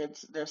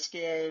markets. They're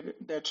scared.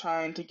 They're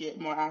trying to get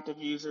more active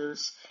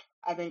users.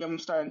 I think I'm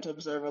starting to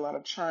observe a lot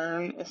of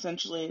churn,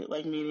 essentially,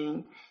 like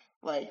meaning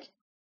like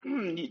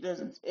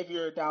if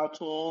you're a DAO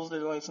tools,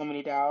 there's only so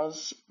many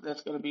DAOs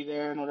that's going to be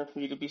there in order for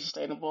you to be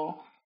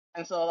sustainable.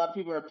 And so a lot of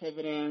people are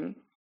pivoting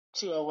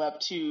to a Web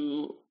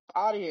 2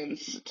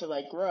 audience to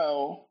like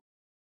grow,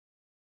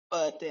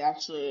 but they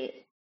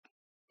actually,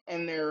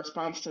 and their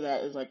response to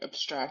that is like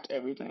abstract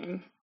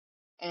everything.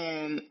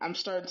 And I'm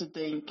starting to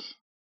think,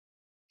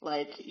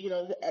 like,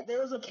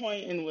 there was a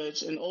point in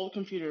which in old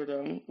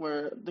computerdom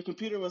where the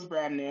computer was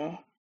brand new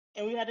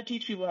and we had to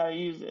teach people how to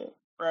use it,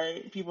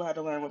 right? People had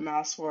to learn what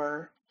mouse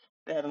were,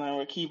 they had to learn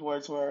what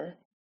keyboards were.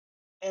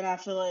 And I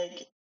feel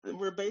like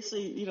we're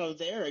basically,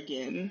 there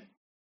again.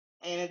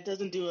 And it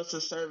doesn't do us a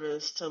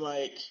service to,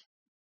 like,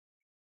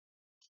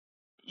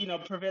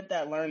 prevent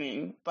that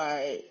learning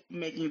by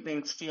making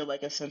things feel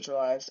like a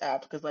centralized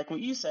app. Because, like what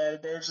you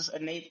said, there's just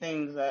innate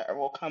things that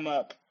will come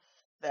up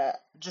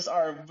that just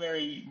are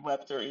very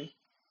Web 3.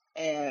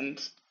 And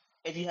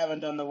if you haven't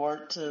done the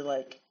work to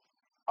like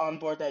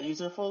onboard that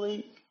user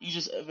fully, you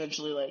just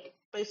eventually like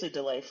basically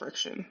delay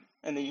friction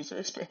in the user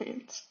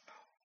experience.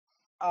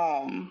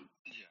 Um,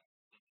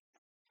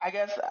 I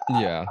guess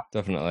Yeah,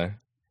 definitely.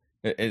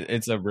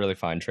 It's a really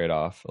fine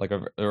trade-off, like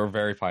a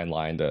very fine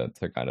line to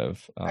kind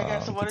of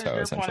to what is toe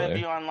your point of essentially.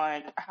 view on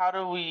like how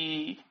do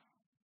we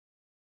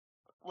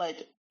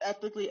like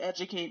ethically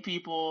educate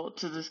people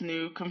to this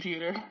new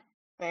computer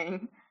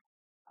thing?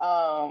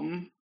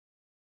 Um,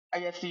 I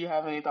guess do you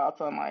have any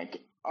thoughts on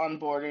like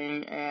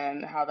onboarding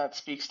and how that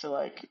speaks to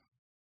like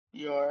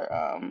your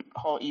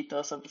whole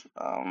ethos of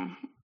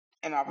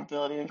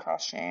interoperability and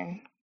cross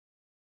chain?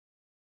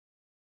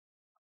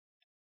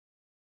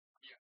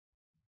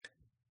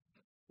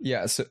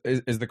 Yeah, so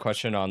is the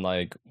question on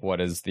like what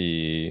is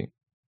the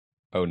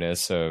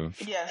onus of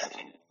Yes.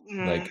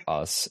 like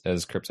us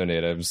as crypto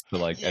natives to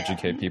like Yeah.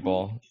 educate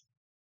people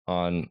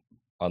on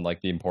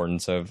like the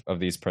importance of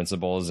these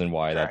principles and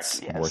why Correct.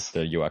 that's worth Yes.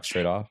 the UX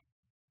trade-off?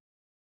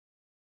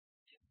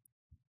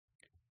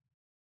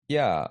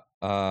 Yeah.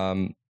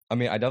 I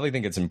mean, I definitely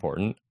think it's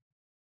important.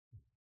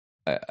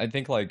 I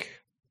think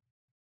like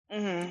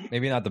Mhm.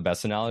 maybe not the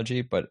best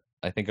analogy, but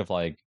I think of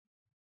like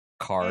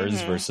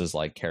cars Mhm. versus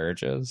like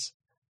carriages,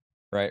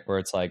 right? Where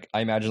it's like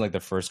I imagine like the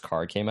first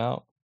car came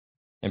out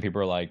and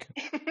people are like,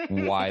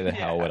 why the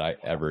hell Yeah. would I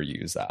ever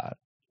use that?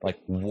 Like,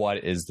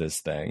 what is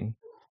this thing?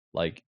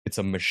 Like, it's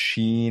a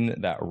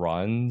machine that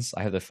runs.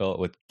 I have to fill it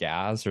with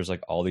gas. There's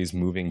like all these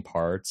moving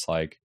parts.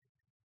 Like,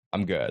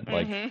 I'm good.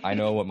 Like, Mhm. I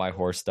know what my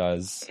horse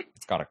does.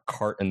 It's got a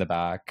cart in the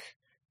back.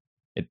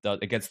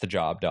 It gets the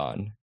job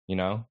done, you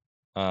know?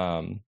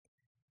 Um,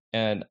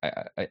 and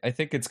I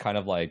think it's kind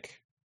of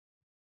like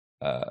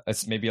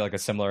it's maybe like a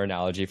similar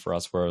analogy for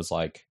us where it was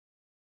like,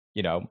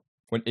 you know,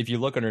 when if you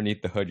look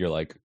underneath the hood, you're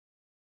like,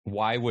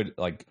 why would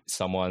like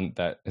someone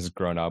that has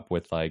grown up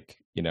with like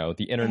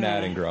the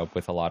internet Mhm. and grew up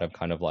with a lot of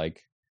kind of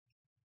like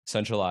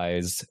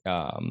centralized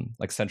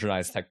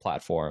tech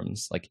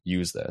platforms like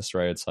use this,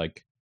 right? It's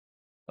like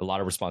a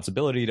lot of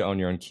responsibility to own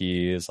your own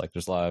keys. Like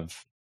there's a lot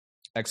of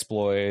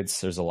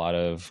exploits, there's a lot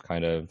of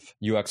kind of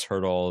UX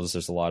hurdles,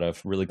 there's a lot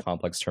of really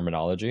complex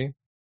terminology,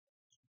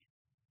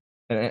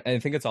 and I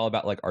think it's all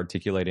about like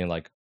articulating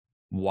like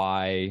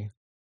why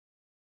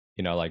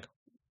like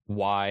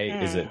why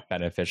is Mhm. it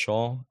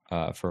beneficial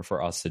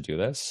for us to do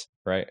this,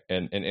 right?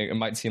 And it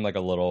might seem like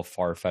a little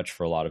far-fetched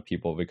for a lot of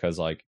people because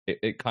like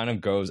it kind of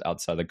goes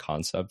outside the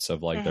concepts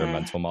of like their Mhm.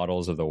 mental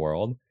models of the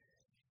world.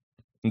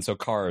 And so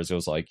cars, it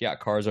was like, yeah,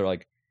 cars are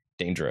like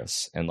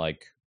dangerous and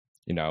like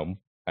you know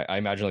I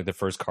imagine like the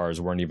first cars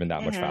weren't even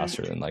that much Mhm.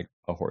 faster than like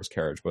a horse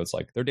carriage, but it's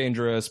like they're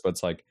dangerous, but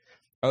it's like,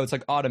 oh, it's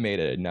like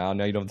automated now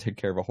you don't take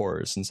care of a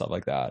horse and stuff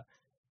like that.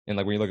 And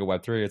like when you look at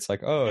Web3, it's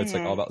like, oh, it's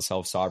like all Mhm. about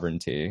self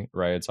sovereignty,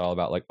 right? It's all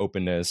about like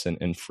openness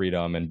and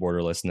freedom and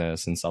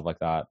borderlessness and stuff like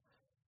that.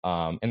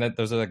 And that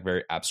those are like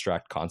very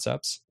abstract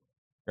concepts,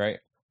 right?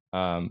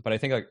 But I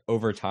think like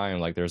over time,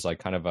 like there's like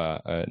kind of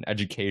an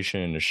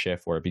education and a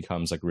shift where it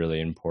becomes like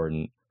really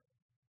important.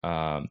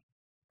 Um,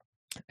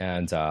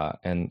 and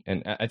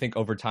I think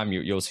over time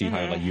you'll see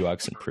kind of like Mhm.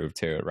 UX improve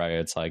too, right?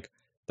 It's like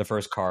the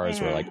first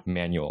cars were Mhm. like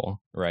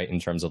manual, right, in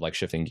terms of like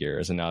shifting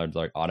gears, and now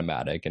they're like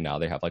automatic, and now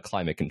they have like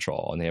climate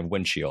control, and they have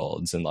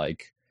windshields, and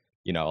like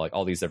like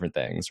all these different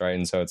things, right?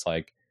 And so it's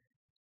like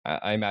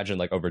I imagine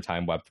like over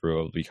time Web3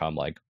 will become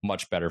like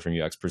much better from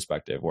UX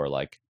perspective, where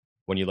like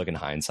when you look in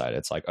hindsight,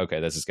 it's like okay,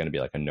 this is going to be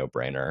like a no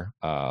brainer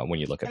when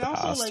you look at And the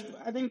also, past. like,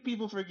 I think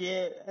people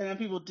forget, and then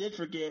people did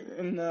forget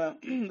in the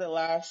the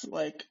last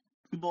like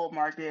bull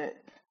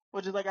market,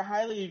 which is like a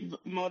highly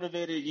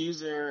motivated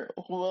user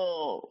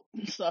will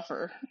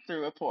suffer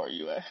through a poor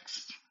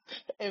UX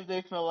if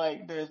they feel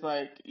like there's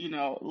like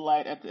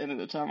light at the end of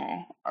the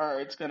tunnel, or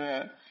it's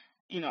gonna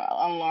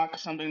unlock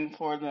something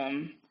for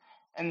them.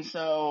 And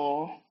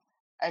so,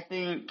 I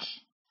think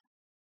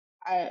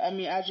I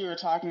mean, as you were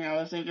talking, I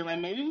was thinking like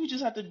maybe we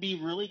just have to be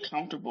really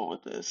comfortable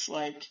with this.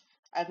 Like,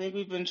 I think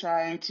we've been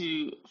trying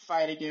to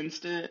fight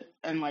against it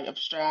and like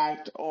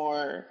abstract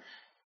or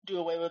do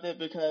away with it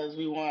because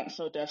we want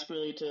so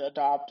desperately to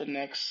adopt the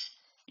next,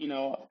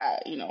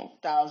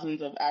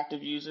 thousands of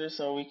active users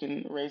so we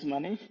can raise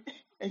money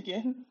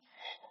again.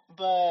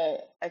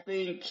 But I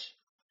think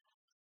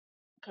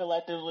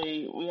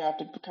collectively we have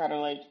to kind of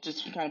like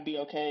just kind of be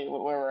okay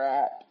with where we're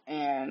at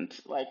and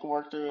like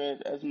work through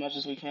it as much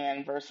as we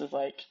can versus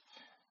like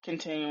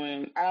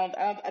continuing.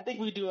 I think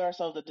we do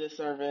ourselves a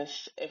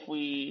disservice if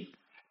we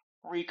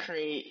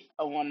recreate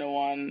a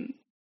one-to-one,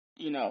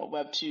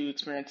 Web 2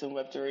 experience in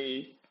Web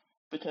 3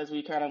 because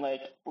we kind of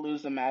like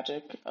lose the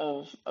magic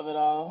of it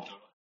all.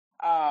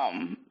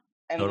 Um,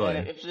 and then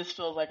Totally. if this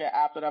feels like an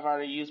app that I've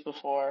already used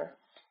before,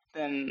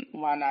 then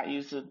why not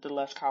use the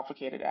less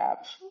complicated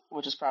app,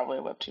 which is probably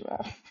a Web 2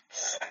 app?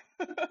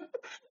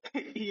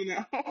 you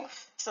know.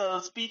 So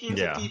speaking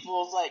to Yeah.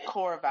 people's like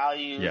core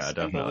Yeah, values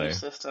and belief definitely.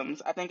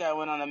 systems, I think I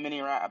went on a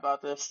mini rant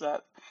about this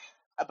that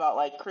about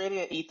like creating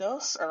an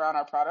ethos around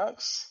our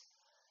products.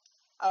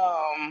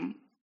 Um,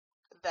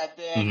 that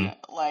Hmm.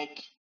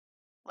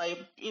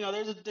 then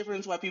there's a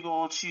difference why people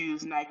will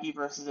choose Nike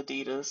versus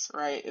Adidas,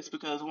 right? It's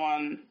because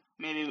one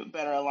maybe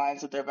better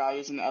aligns with their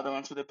values and the other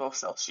ones where they both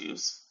sell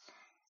shoes.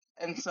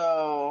 And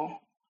so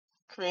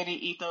creating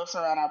ethos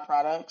around our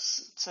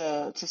products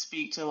to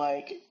speak to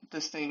like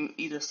this thing,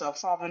 either self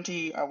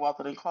sovereignty or wealth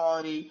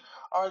inequality,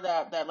 or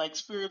that like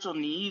spiritual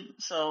need.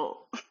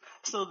 So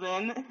so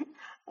then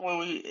when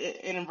we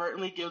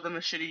inadvertently give them a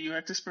shitty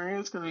UX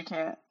experience because we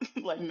can't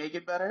like make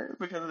it better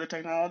because of the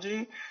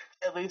technology,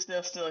 at least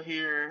they'll still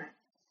hear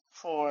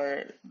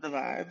for the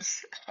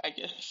vibes, I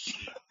guess.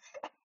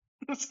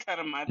 That's kind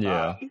of my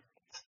Yeah, thought.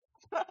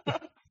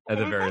 at And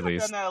the we've very kind of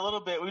done least. that a little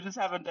bit. We just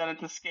haven't done it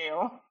to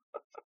scale.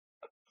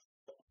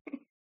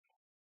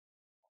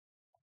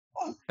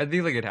 I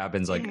think like it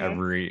happens like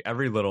Mhm.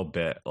 every little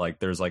bit. Like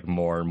there's like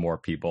more and more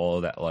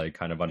people that like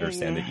kind of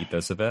understand Mhm. the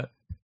ethos of it,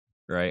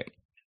 right?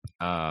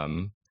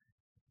 Um,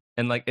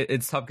 and like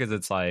it's tough because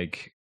it's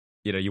like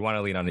you want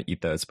to lean on the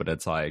ethos, but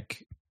it's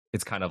like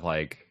it's kind of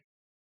like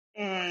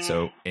Mhm.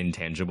 so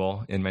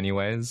intangible in many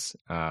ways.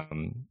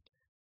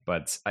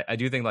 But I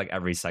do think like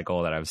every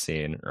cycle that I've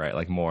seen, right,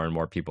 like more and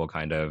more people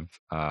kind of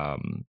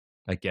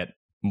like get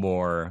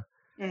more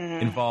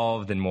Mhm.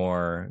 involved and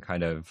more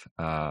kind of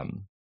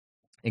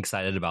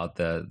excited about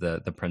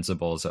the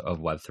principles of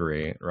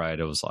Web3, right?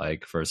 It was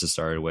like first it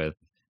started with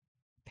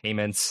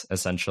payments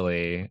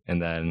essentially,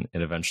 and then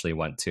it eventually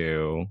went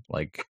to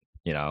like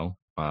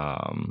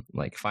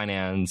like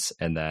finance,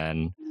 and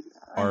then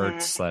art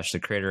Mhm. slash the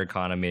creator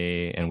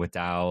economy, and with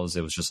DAOs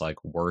it was just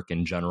like work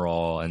in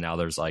general, and now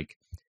there's like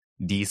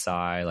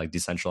DeSci, like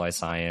decentralized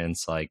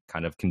science, like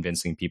kind of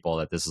convincing people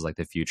that this is like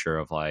the future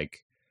of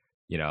like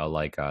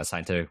like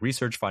scientific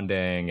research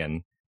funding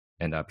and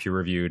peer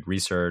reviewed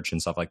research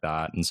and stuff like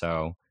that. And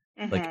so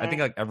like I think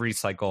Mhm. like every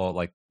cycle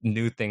like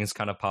new things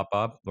kind of pop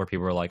up where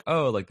people are like,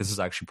 oh, like this is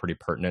actually pretty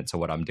pertinent to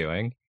what I'm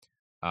doing.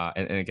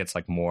 And it gets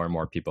like more and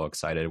more people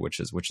excited, which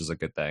is a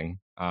good thing.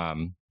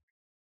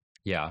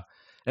 Yeah.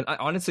 And I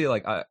honestly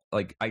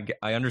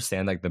I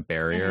understand like the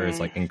barrier is Mhm.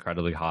 like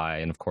incredibly high,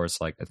 and of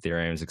course like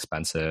Ethereum is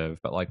expensive,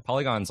 but like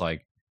Polygon's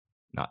like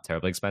not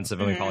terribly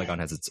expensive. I mean, Mhm. Polygon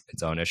has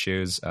its own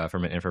issues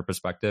from an infra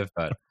perspective,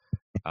 but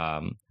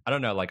I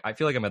don't know. Like, I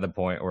feel like I'm at the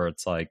point where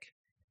it's like,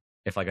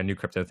 if like a new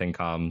crypto thing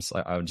comes,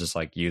 I would just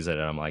like use it,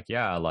 and I'm like,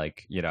 yeah,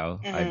 like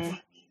I've Mhm.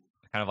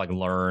 kind of like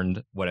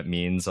learned what it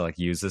means to like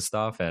use this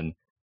stuff. And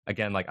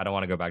again, like I don't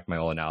want to go back to my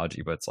old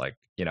analogy, but it's like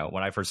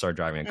when I first started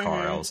driving a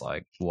car, I Mhm. was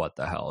like, what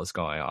the hell is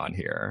going on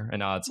here? And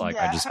now it's like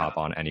I just Yeah. hop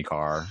on any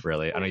car.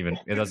 Really, I don't even.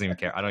 It doesn't even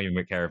care. I don't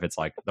even care if it's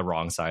like the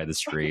wrong side of the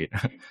street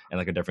in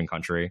like a different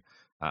country.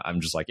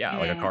 I'm just like, yeah,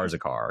 like a car Mhm. is a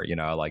car,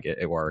 like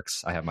it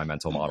works. I have my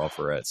mental model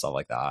for it, stuff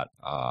like that.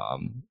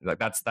 Like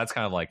that's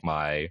kind of like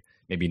my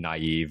maybe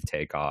naive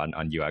take on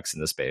UX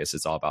in the space.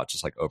 It's all about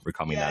just like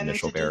overcoming Yeah, that and then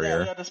initial to do that, you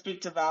barrier. have to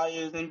speak to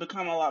values and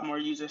become a lot more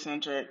user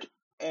centric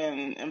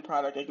and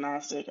product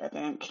agnostic. I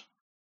think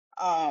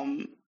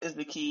is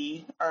the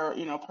key, or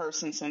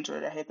person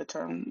centered. I hate the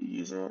term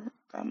user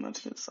that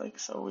much. It's like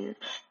so weird.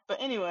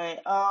 But anyway,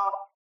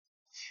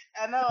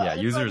 I know Yeah, it's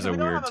user like is a we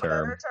don't have weird a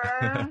better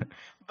term. term,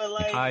 but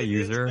like Hi, it's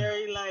user.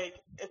 very like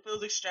it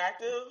feels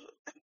extractive,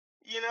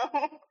 you know.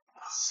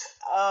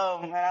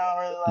 And I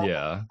don't really like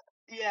Yeah,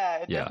 it. Yeah,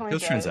 it yeah. definitely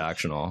Feels does.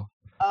 transactional.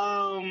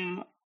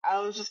 I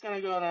was just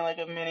gonna go into like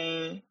a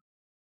mini.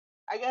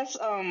 I guess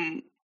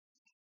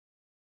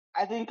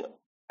I think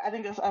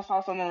I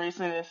saw something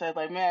recently that said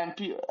like, man,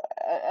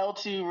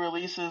 L2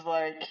 releases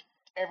like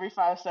every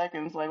 5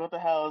 seconds. Like, what the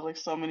hell is like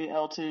so many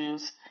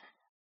L2s?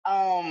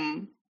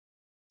 Um,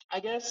 I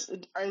guess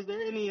are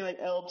there any like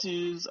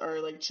L2s or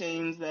like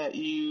chains that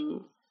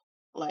you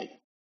like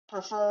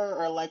prefer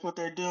or like what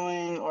they're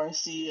doing or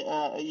see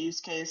a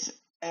use case?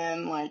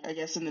 And like, I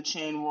guess in the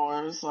chain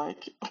wars,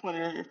 like, what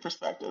are your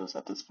perspectives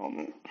at this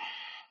moment?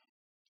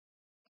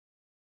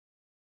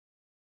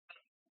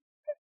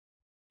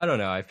 I don't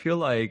know. I feel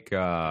like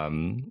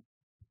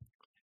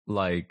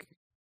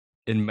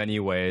in many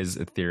ways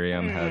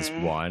Ethereum has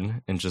Hmm.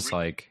 won and just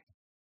like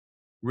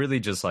really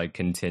just like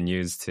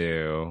continues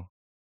to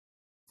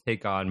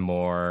take on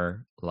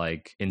more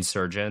like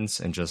insurgents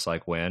and just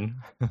like win.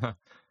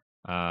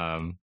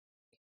 um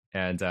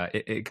and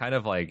it kind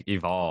of like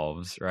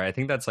evolves, right? I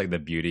think that's like the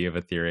beauty of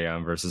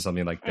Ethereum versus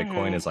something like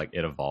Bitcoin Hmm. is like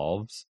it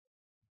evolves.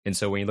 And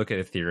so when you look at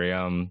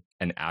Ethereum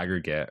and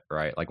aggregate,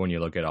 right? Like when you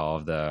look at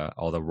all the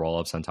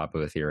rollups on top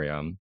of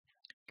Ethereum,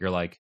 you're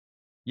like,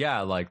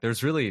 yeah, like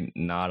there's really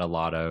not a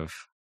lot of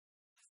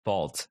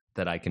fault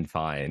that I can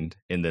find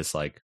in this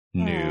like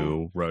Hmm.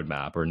 new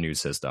roadmap or new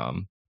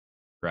system,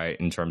 right?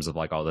 In terms of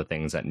like all the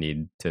things that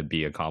need to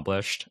be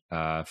accomplished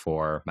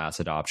for mass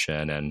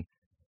adoption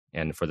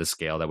and for the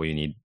scale that we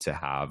need to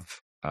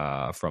have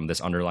from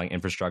this underlying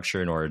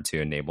infrastructure in order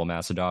to enable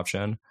mass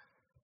adoption.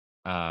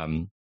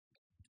 Um,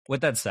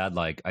 with that said,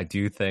 like I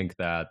do think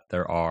that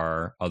there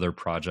are other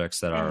projects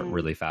that are Hmm.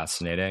 really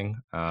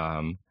fascinating.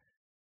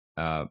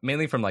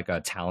 Mainly from like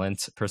a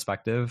talent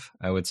perspective,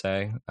 I would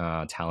say,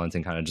 talent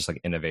and kind of just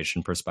like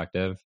innovation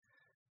perspective.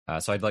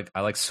 So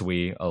I like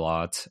Sui a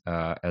lot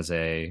as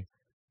a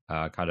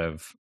kind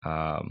of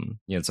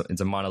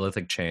it's a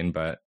monolithic chain,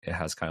 but it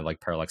has kind of like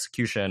parallel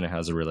execution. It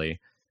has a really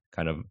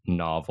kind of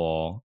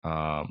novel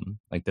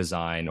like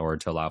design or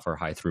to allow for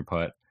high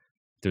throughput.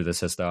 through the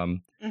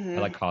system. I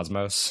like Mm-hmm.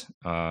 Cosmos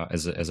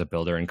as a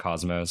builder in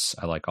Cosmos.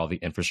 I like all the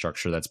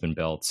infrastructure that's been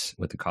built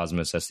with the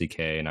Cosmos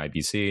SDK and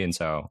IBC. And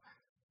so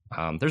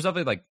there's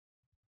definitely like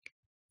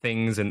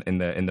things in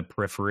the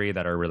periphery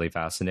that are really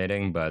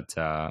fascinating, but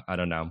I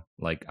don't know.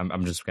 Like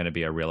I'm just going to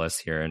be a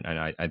realist here, and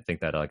I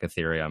think that like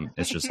Ethereum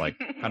is just like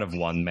kind of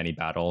won many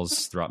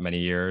battles throughout many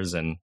years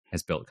and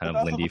has built kind It's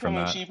of also Lindy from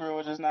becoming that. cheaper,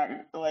 which is not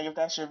like if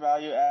that's your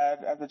value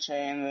add as a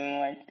chain, then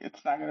like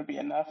it's not going to be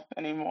enough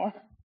anymore.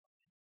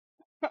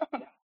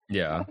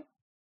 Yeah,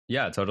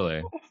 yeah,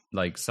 totally.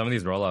 Like some of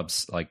these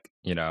rollups, like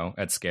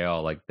at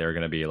scale, like they're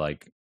going to be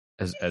like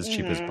as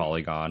cheap as Mm-hmm.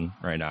 Polygon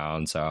right now,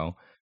 and so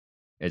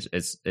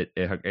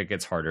it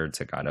gets harder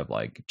to kind of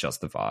like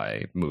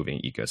justify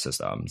moving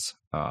ecosystems.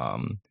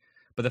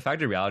 But the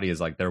fact of reality is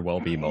like there will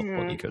be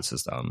multiple Mm-hmm.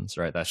 ecosystems,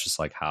 right? That's just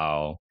like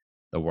how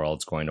the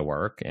world's going to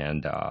work.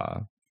 And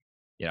I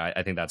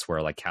think that's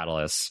where like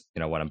Catalyst,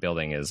 what I'm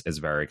building is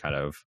very kind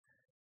of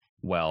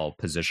well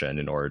positioned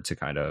in order to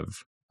kind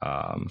of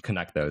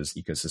connect those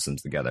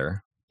ecosystems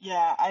together.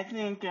 Yeah, I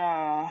think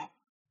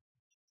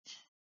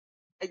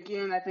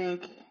again, I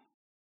think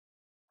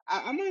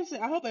I'm gonna say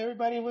I hope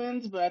everybody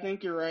wins, but I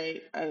think you're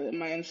right.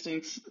 My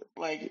instincts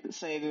like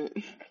say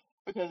that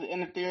because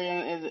in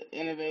Ethereum is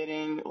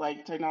innovating,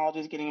 like technology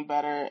is getting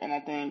better, and I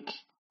think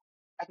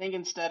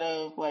instead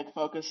of like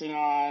focusing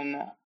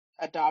on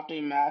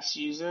adopting mass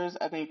users,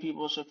 I think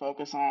people should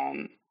focus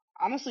on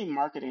honestly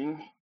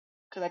marketing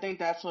because I think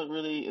that's what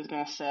really is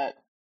gonna set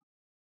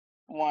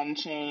one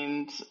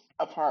chains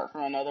apart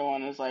from another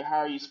one. Is like how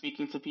are you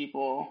speaking to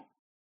people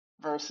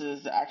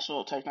versus the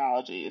actual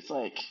technology. It's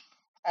like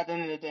at the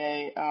end of the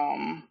day,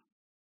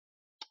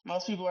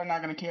 most people are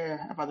not going to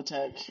care about the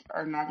tech,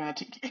 are not going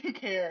to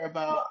care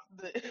about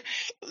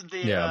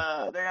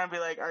Yeah. they're going to be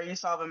like, are you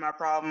solving my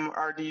problem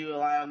or do you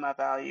align with my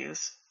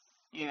values?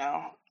 You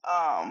know?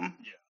 Um,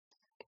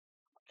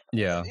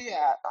 Yeah.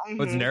 yeah.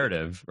 Well, it's Mm-hmm.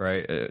 narrative,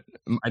 right?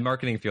 My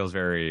marketing feels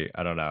very,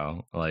 I don't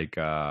know, like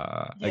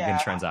again Yeah.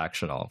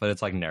 transactional, but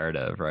it's like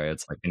narrative, right?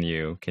 It's like can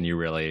you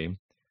really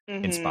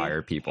Mm-hmm.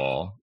 inspire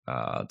people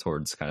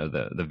towards kind of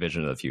the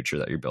vision of the future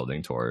that you're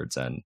building towards?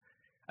 And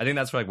I think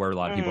that's like where a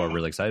lot of people are Mm-hmm.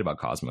 really excited about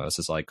Cosmos.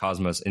 Is like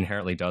Cosmos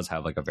inherently does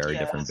have like a very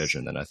different Yes.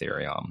 vision than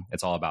Ethereum.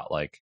 It's all about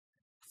like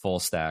full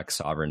stack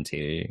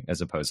sovereignty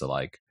as opposed to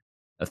like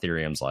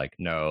Ethereum's like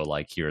no,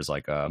 like here's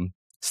like a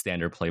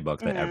standard playbook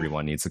that Mm-hmm.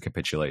 everyone needs to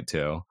capitulate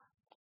to.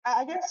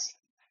 I guess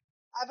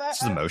It's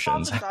just I've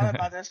emotions often thought at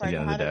about this, the like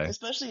end of how the to, day.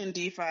 especially in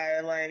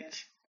DeFi, like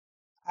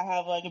I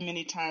have like a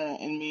mini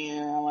tyrant in me,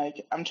 and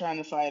I'm trying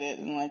to fight it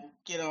and like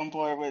get on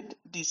board with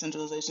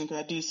decentralization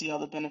because I do see all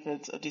the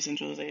benefits of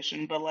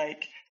decentralization. But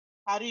like,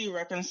 how do you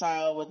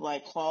reconcile with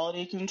like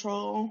quality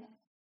control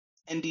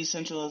and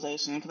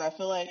decentralization? Because I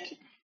feel like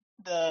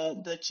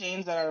the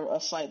chains that are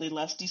slightly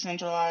less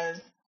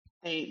decentralized,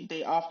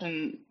 they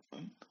often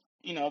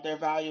their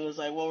value is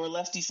like, well, we're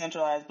less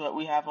decentralized, but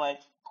we have like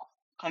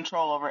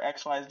control over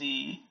X Y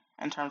Z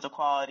in terms of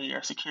quality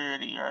or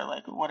security or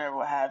like whatever,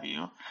 what have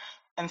you.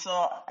 And so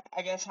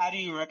I guess how do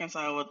you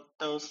reconcile with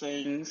those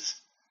things,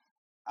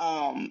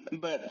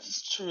 but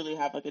truly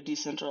have like a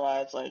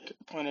decentralized like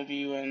point of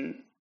view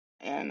and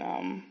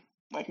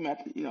like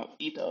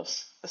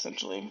ethos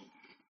essentially.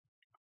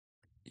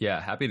 Yeah,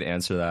 happy to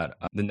answer that.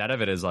 The net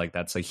of it is like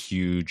that's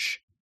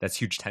huge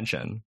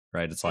tension,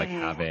 right? It's like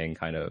Mhm. having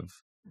kind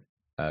of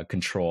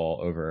control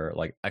over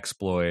like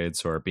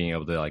exploits or being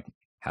able to like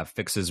have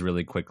fixes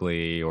really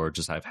quickly or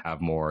just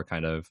have more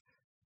kind of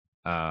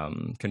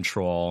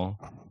control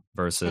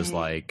versus Mhm.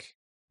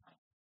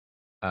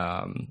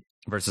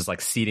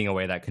 like ceding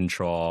away that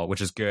control,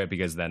 which is good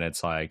because then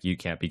it's like you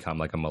can't become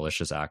like a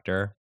malicious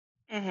actor.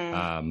 Mhm.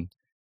 Um,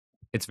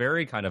 it's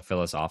very kind of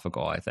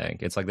philosophical, I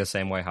think. It's like the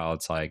same way how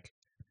it's like,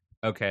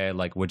 okay,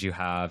 like would you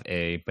have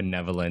a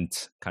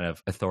benevolent kind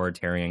of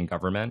authoritarian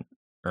government,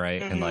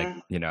 right? And like,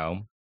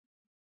 Mhm.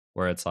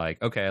 where it's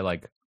like, okay,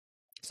 like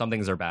some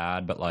things are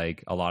bad, but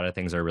like a lot of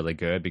things are really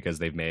good because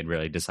they've made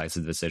really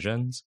decisive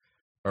decisions.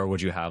 Or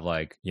would you have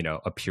like,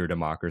 a pure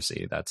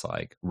democracy that's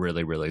like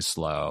really, really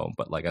slow,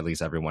 but like at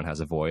least everyone has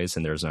a voice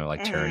and there's no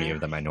like tyranny Mhm.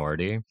 of the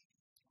minority?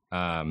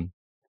 Um,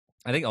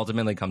 I think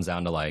ultimately comes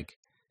down to like,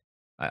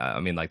 I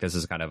mean, like this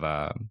is kind of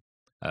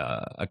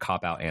a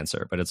cop out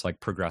answer, but it's like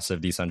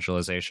progressive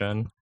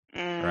decentralization,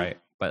 Mhm. right?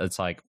 But it's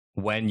like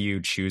when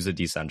you choose to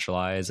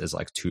decentralize is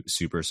like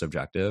super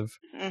subjective,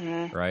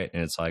 Mhm. right?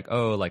 And it's like,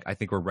 oh, like I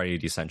think we're ready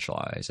to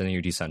decentralize, and then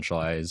you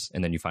decentralize,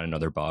 and then you find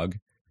another bug,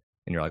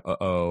 and you're like,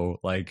 oh,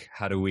 like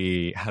how do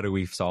we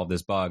solve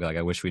this bug? Like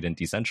I wish we didn't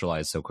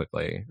decentralize so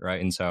quickly,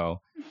 right? And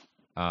so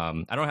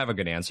I don't have a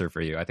good answer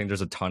for you. I think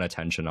there's a ton of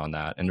tension on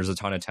that, and there's a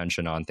ton of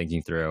tension on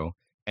thinking through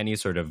any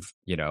sort of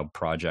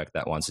project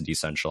that wants to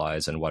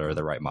decentralize and what are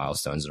the right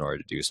milestones in order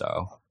to do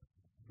so.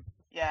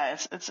 Yeah,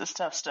 it's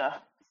tough stuff.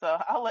 So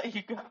I'll let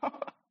you go.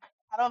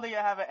 I don't think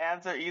I have an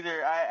answer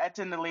either. I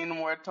tend to lean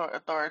more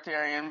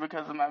authoritarian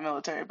because of my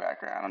military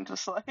background. I'm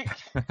just like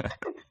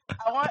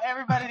I want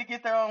everybody to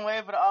get their own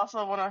way, but I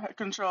also want to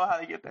control how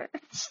they get there.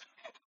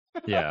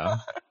 Yeah.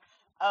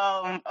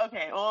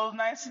 Okay. Well,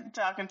 nice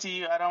talking to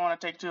you. I don't want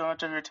to take too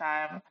much of your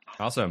time.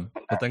 Awesome.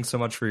 Well, thanks so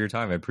much for your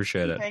time. I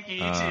appreciate it. Thank you.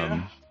 You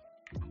too.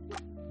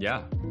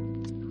 Yeah.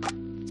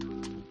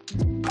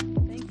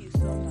 Thank you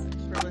so much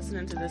for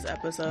listening to this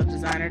episode of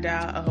Designer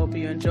DAO. I hope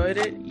you enjoyed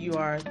it. You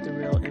are the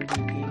real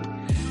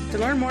MVP. To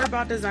learn more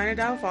about Designer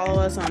DAO, follow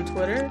us on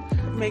Twitter.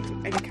 Make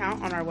an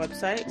account on our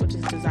website, which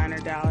is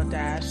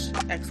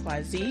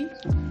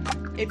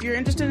DesignerDAO-XYZ. If you're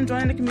interested in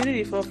joining the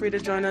community, feel free to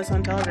join us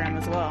on Telegram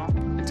as well.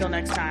 Until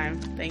next time,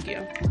 thank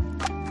you.